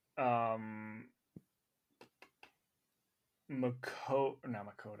 Makoto,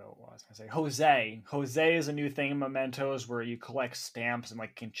 what was I gonna say? Jose is a new thing in Mementos where you collect stamps and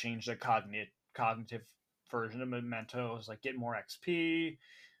like can change the cognitive version of Mementos, like get more XP,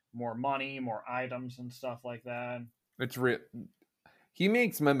 more money, more items and stuff like that. It's he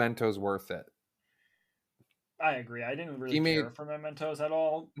makes Mementos worth it. I agree. I didn't really care for Mementos at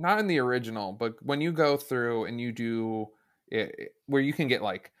all. Not in the original, but when you go through and you do it, where you can get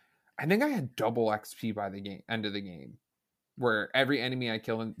like, I think I had double XP by the end of the game, where every enemy I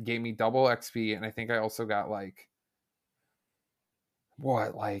killed gave me double XP, and I think I also got like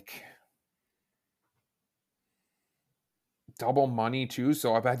double money too.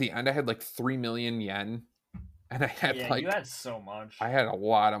 So by the end, I had like 3 million yen, and I had you had so much. I had a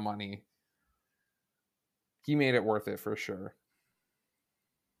lot of money. He made it worth it for sure.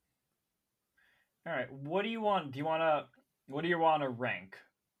 All right, what do you want? What do you want to rank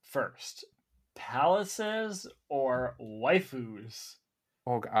first? Palaces or waifus?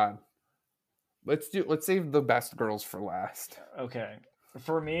 Oh god. Let's save the best girls for last. Okay.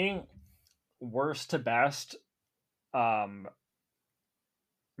 For me, worst to best,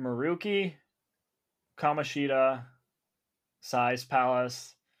 Maruki, Kamoshida, Sai's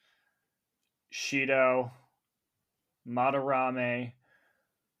Palace, Shido, Madarame,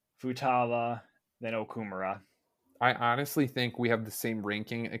 Futaba, then Okumura. I honestly think we have the same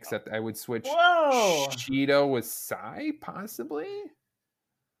ranking, except I would switch Shido with Sai, possibly.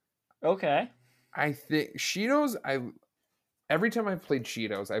 Okay. I think Shido's. Every time I've played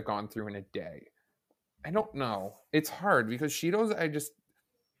Shido's, I've gone through in a day. I don't know. It's hard because Shido's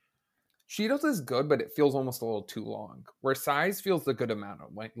is good, but it feels almost a little too long. Where Sai's feels the good amount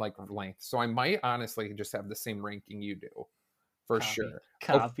of length. So I might honestly just have the same ranking you do, for sure.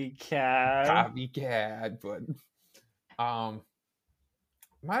 Copycat, but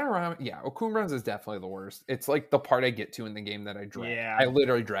Madarame, yeah, Okumura's is definitely the worst. It's like the part I get to in the game that I dread. Yeah. I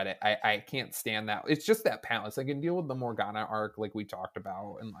literally dread it. I can't stand that. It's just that palace. I can deal with the Morgana arc like we talked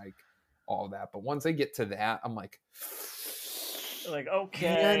about and like all of that. But once I get to that, I'm like okay.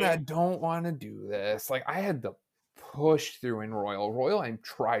 And I don't want to do this. Like I had to push through in Royal. I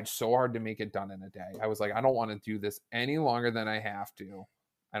tried so hard to make it done in a day. I was like, I don't want to do this any longer than I have to.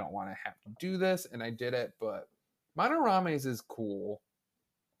 I don't want to have to do this. And I did it, but Madarame's is cool.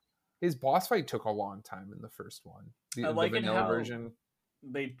 His boss fight took a long time in the first one. The vanilla version.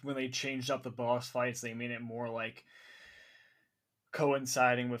 when they changed up the boss fights, they made it more like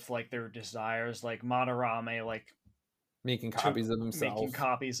coinciding with like their desires, like Madarame like Making took copies of making himself.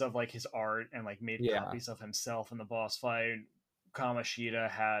 copies of like his art and like made Yeah. copies of himself in the boss fight. Kamoshida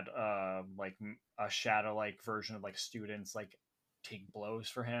had like a shadow like version of like students like take blows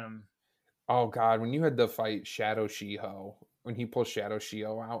for him. Oh god, when you had the fight Shadow Shiho, when he pulls Shadow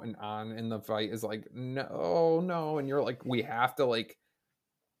Shiho out and on, and the fight is like, no, no, and you're like, we have to like.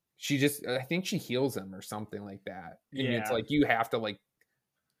 She just, I think she heals him or something like that, and it's Yeah. like you have to like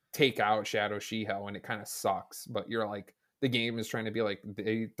take out Shadow Shiho, and it kind of sucks. But you're like, the game is trying to be like,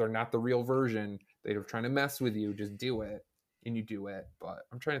 they're not the real version. They're trying to mess with you. Just do it, and you do it. But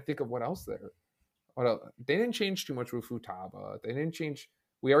I'm trying to think of what else there. What else? They didn't change too much with Futaba. They didn't change.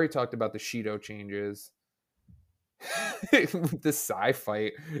 We already talked about the Shido changes. The Psy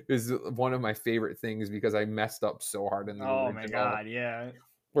fight is one of my favorite things because I messed up so hard in the Oh my original. god, yeah. So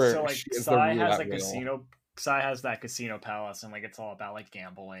Where like she is the roulette wheel. Psy has that casino palace and like it's all about like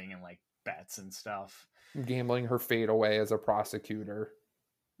gambling and like bets and stuff. Gambling her fate away as a prosecutor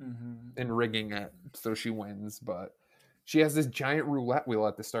Mm-hmm. and rigging it so she wins. But she has this giant roulette wheel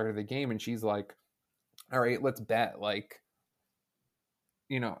at the start of the game, and she's like, all right, let's bet. Like,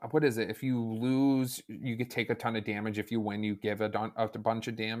 you know, what is it? If you lose, you could take a ton of damage. If you win, you give a bunch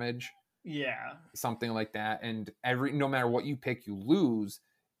of damage. Yeah. Something like that. And no matter what you pick, you lose.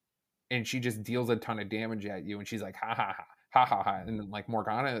 And she just deals a ton of damage at you. And she's like, ha ha ha, ha ha ha. And then like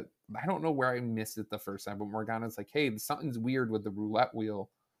Morgana, I don't know where I missed it the first time, but Morgana's like, hey, something's weird with the roulette wheel.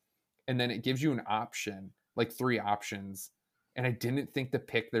 And then it gives you an option, like 3 options. And I didn't think to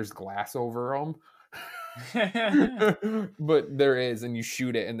pick there's glass over them. But there is, and you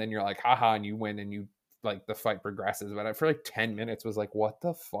shoot it, and then you're like, haha, and you win, and you like the fight progresses. But for like 10 minutes was like, what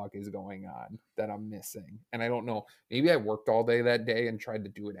the fuck is going on that I'm missing? And I don't know. Maybe I worked all day that day and tried to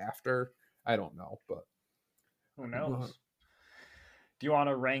do it after. I don't know, but Who knows? Do you want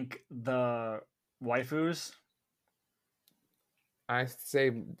to rank the waifus? I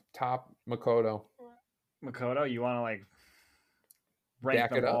say top Makoto. Makoto, you want to like rank Back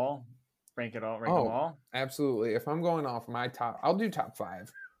them it up. all? Rank them all? Absolutely. If I'm going off my top, I'll do top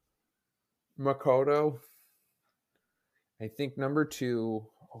 5. Makoto. I think number 2.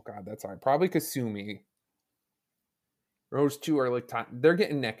 Oh god, that's hard. Probably Kasumi. Those two are like they're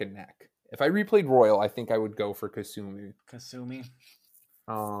getting neck and neck. If I replayed Royal, I think I would go for Kasumi.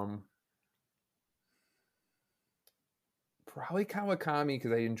 Probably Kawakami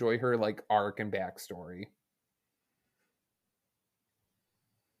because I enjoy her like arc and backstory.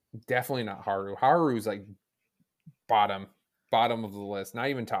 Definitely not Haru. Haru's like bottom of the list. Not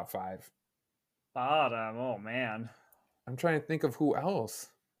even top 5. Bottom. Oh man. I'm trying to think of who else.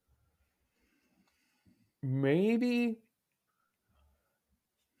 Maybe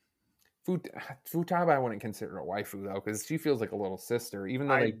Futaba I wouldn't consider a waifu though, because she feels like a little sister. Even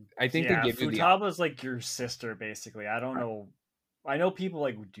though I think they give you Futaba's like your sister basically. I don't know. I know people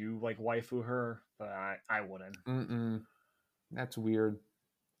like do like waifu her, but I wouldn't. That's weird.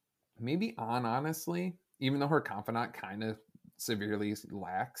 Maybe honestly, even though her confidant kind of severely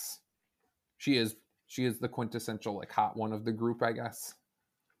lacks, she is the quintessential like hot one of the group, I guess.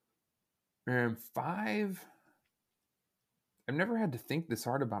 And 5. I've never had to think this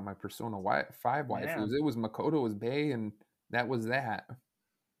hard about my Persona 5 waifus. Yeah. It was Makoto, it was Bae, and that was that.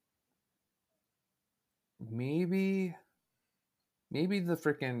 Maybe the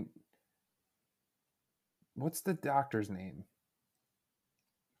freaking what's the doctor's name?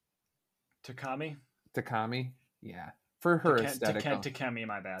 Takami. Yeah. For her aesthetic. Takemi,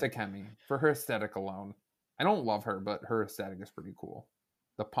 my bad. Takemi. For her aesthetic alone. I don't love her, but her aesthetic is pretty cool.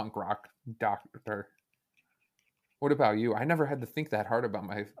 The punk rock doctor. What about you? I never had to think that hard about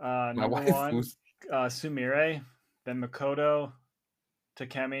my waifus. Sumire, then Makoto,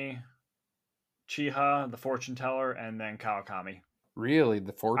 Takemi, Chiha, the fortune teller, and then Kawakami. Really?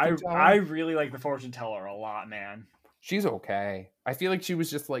 The fortune teller? I really like the fortune teller a lot, man. She's okay. I feel like she was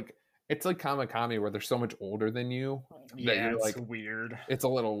just like, it's like Kamakami where they're so much older than you. Yeah, it's like weird. It's a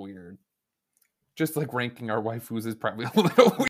little weird. Just like ranking our waifus is probably a little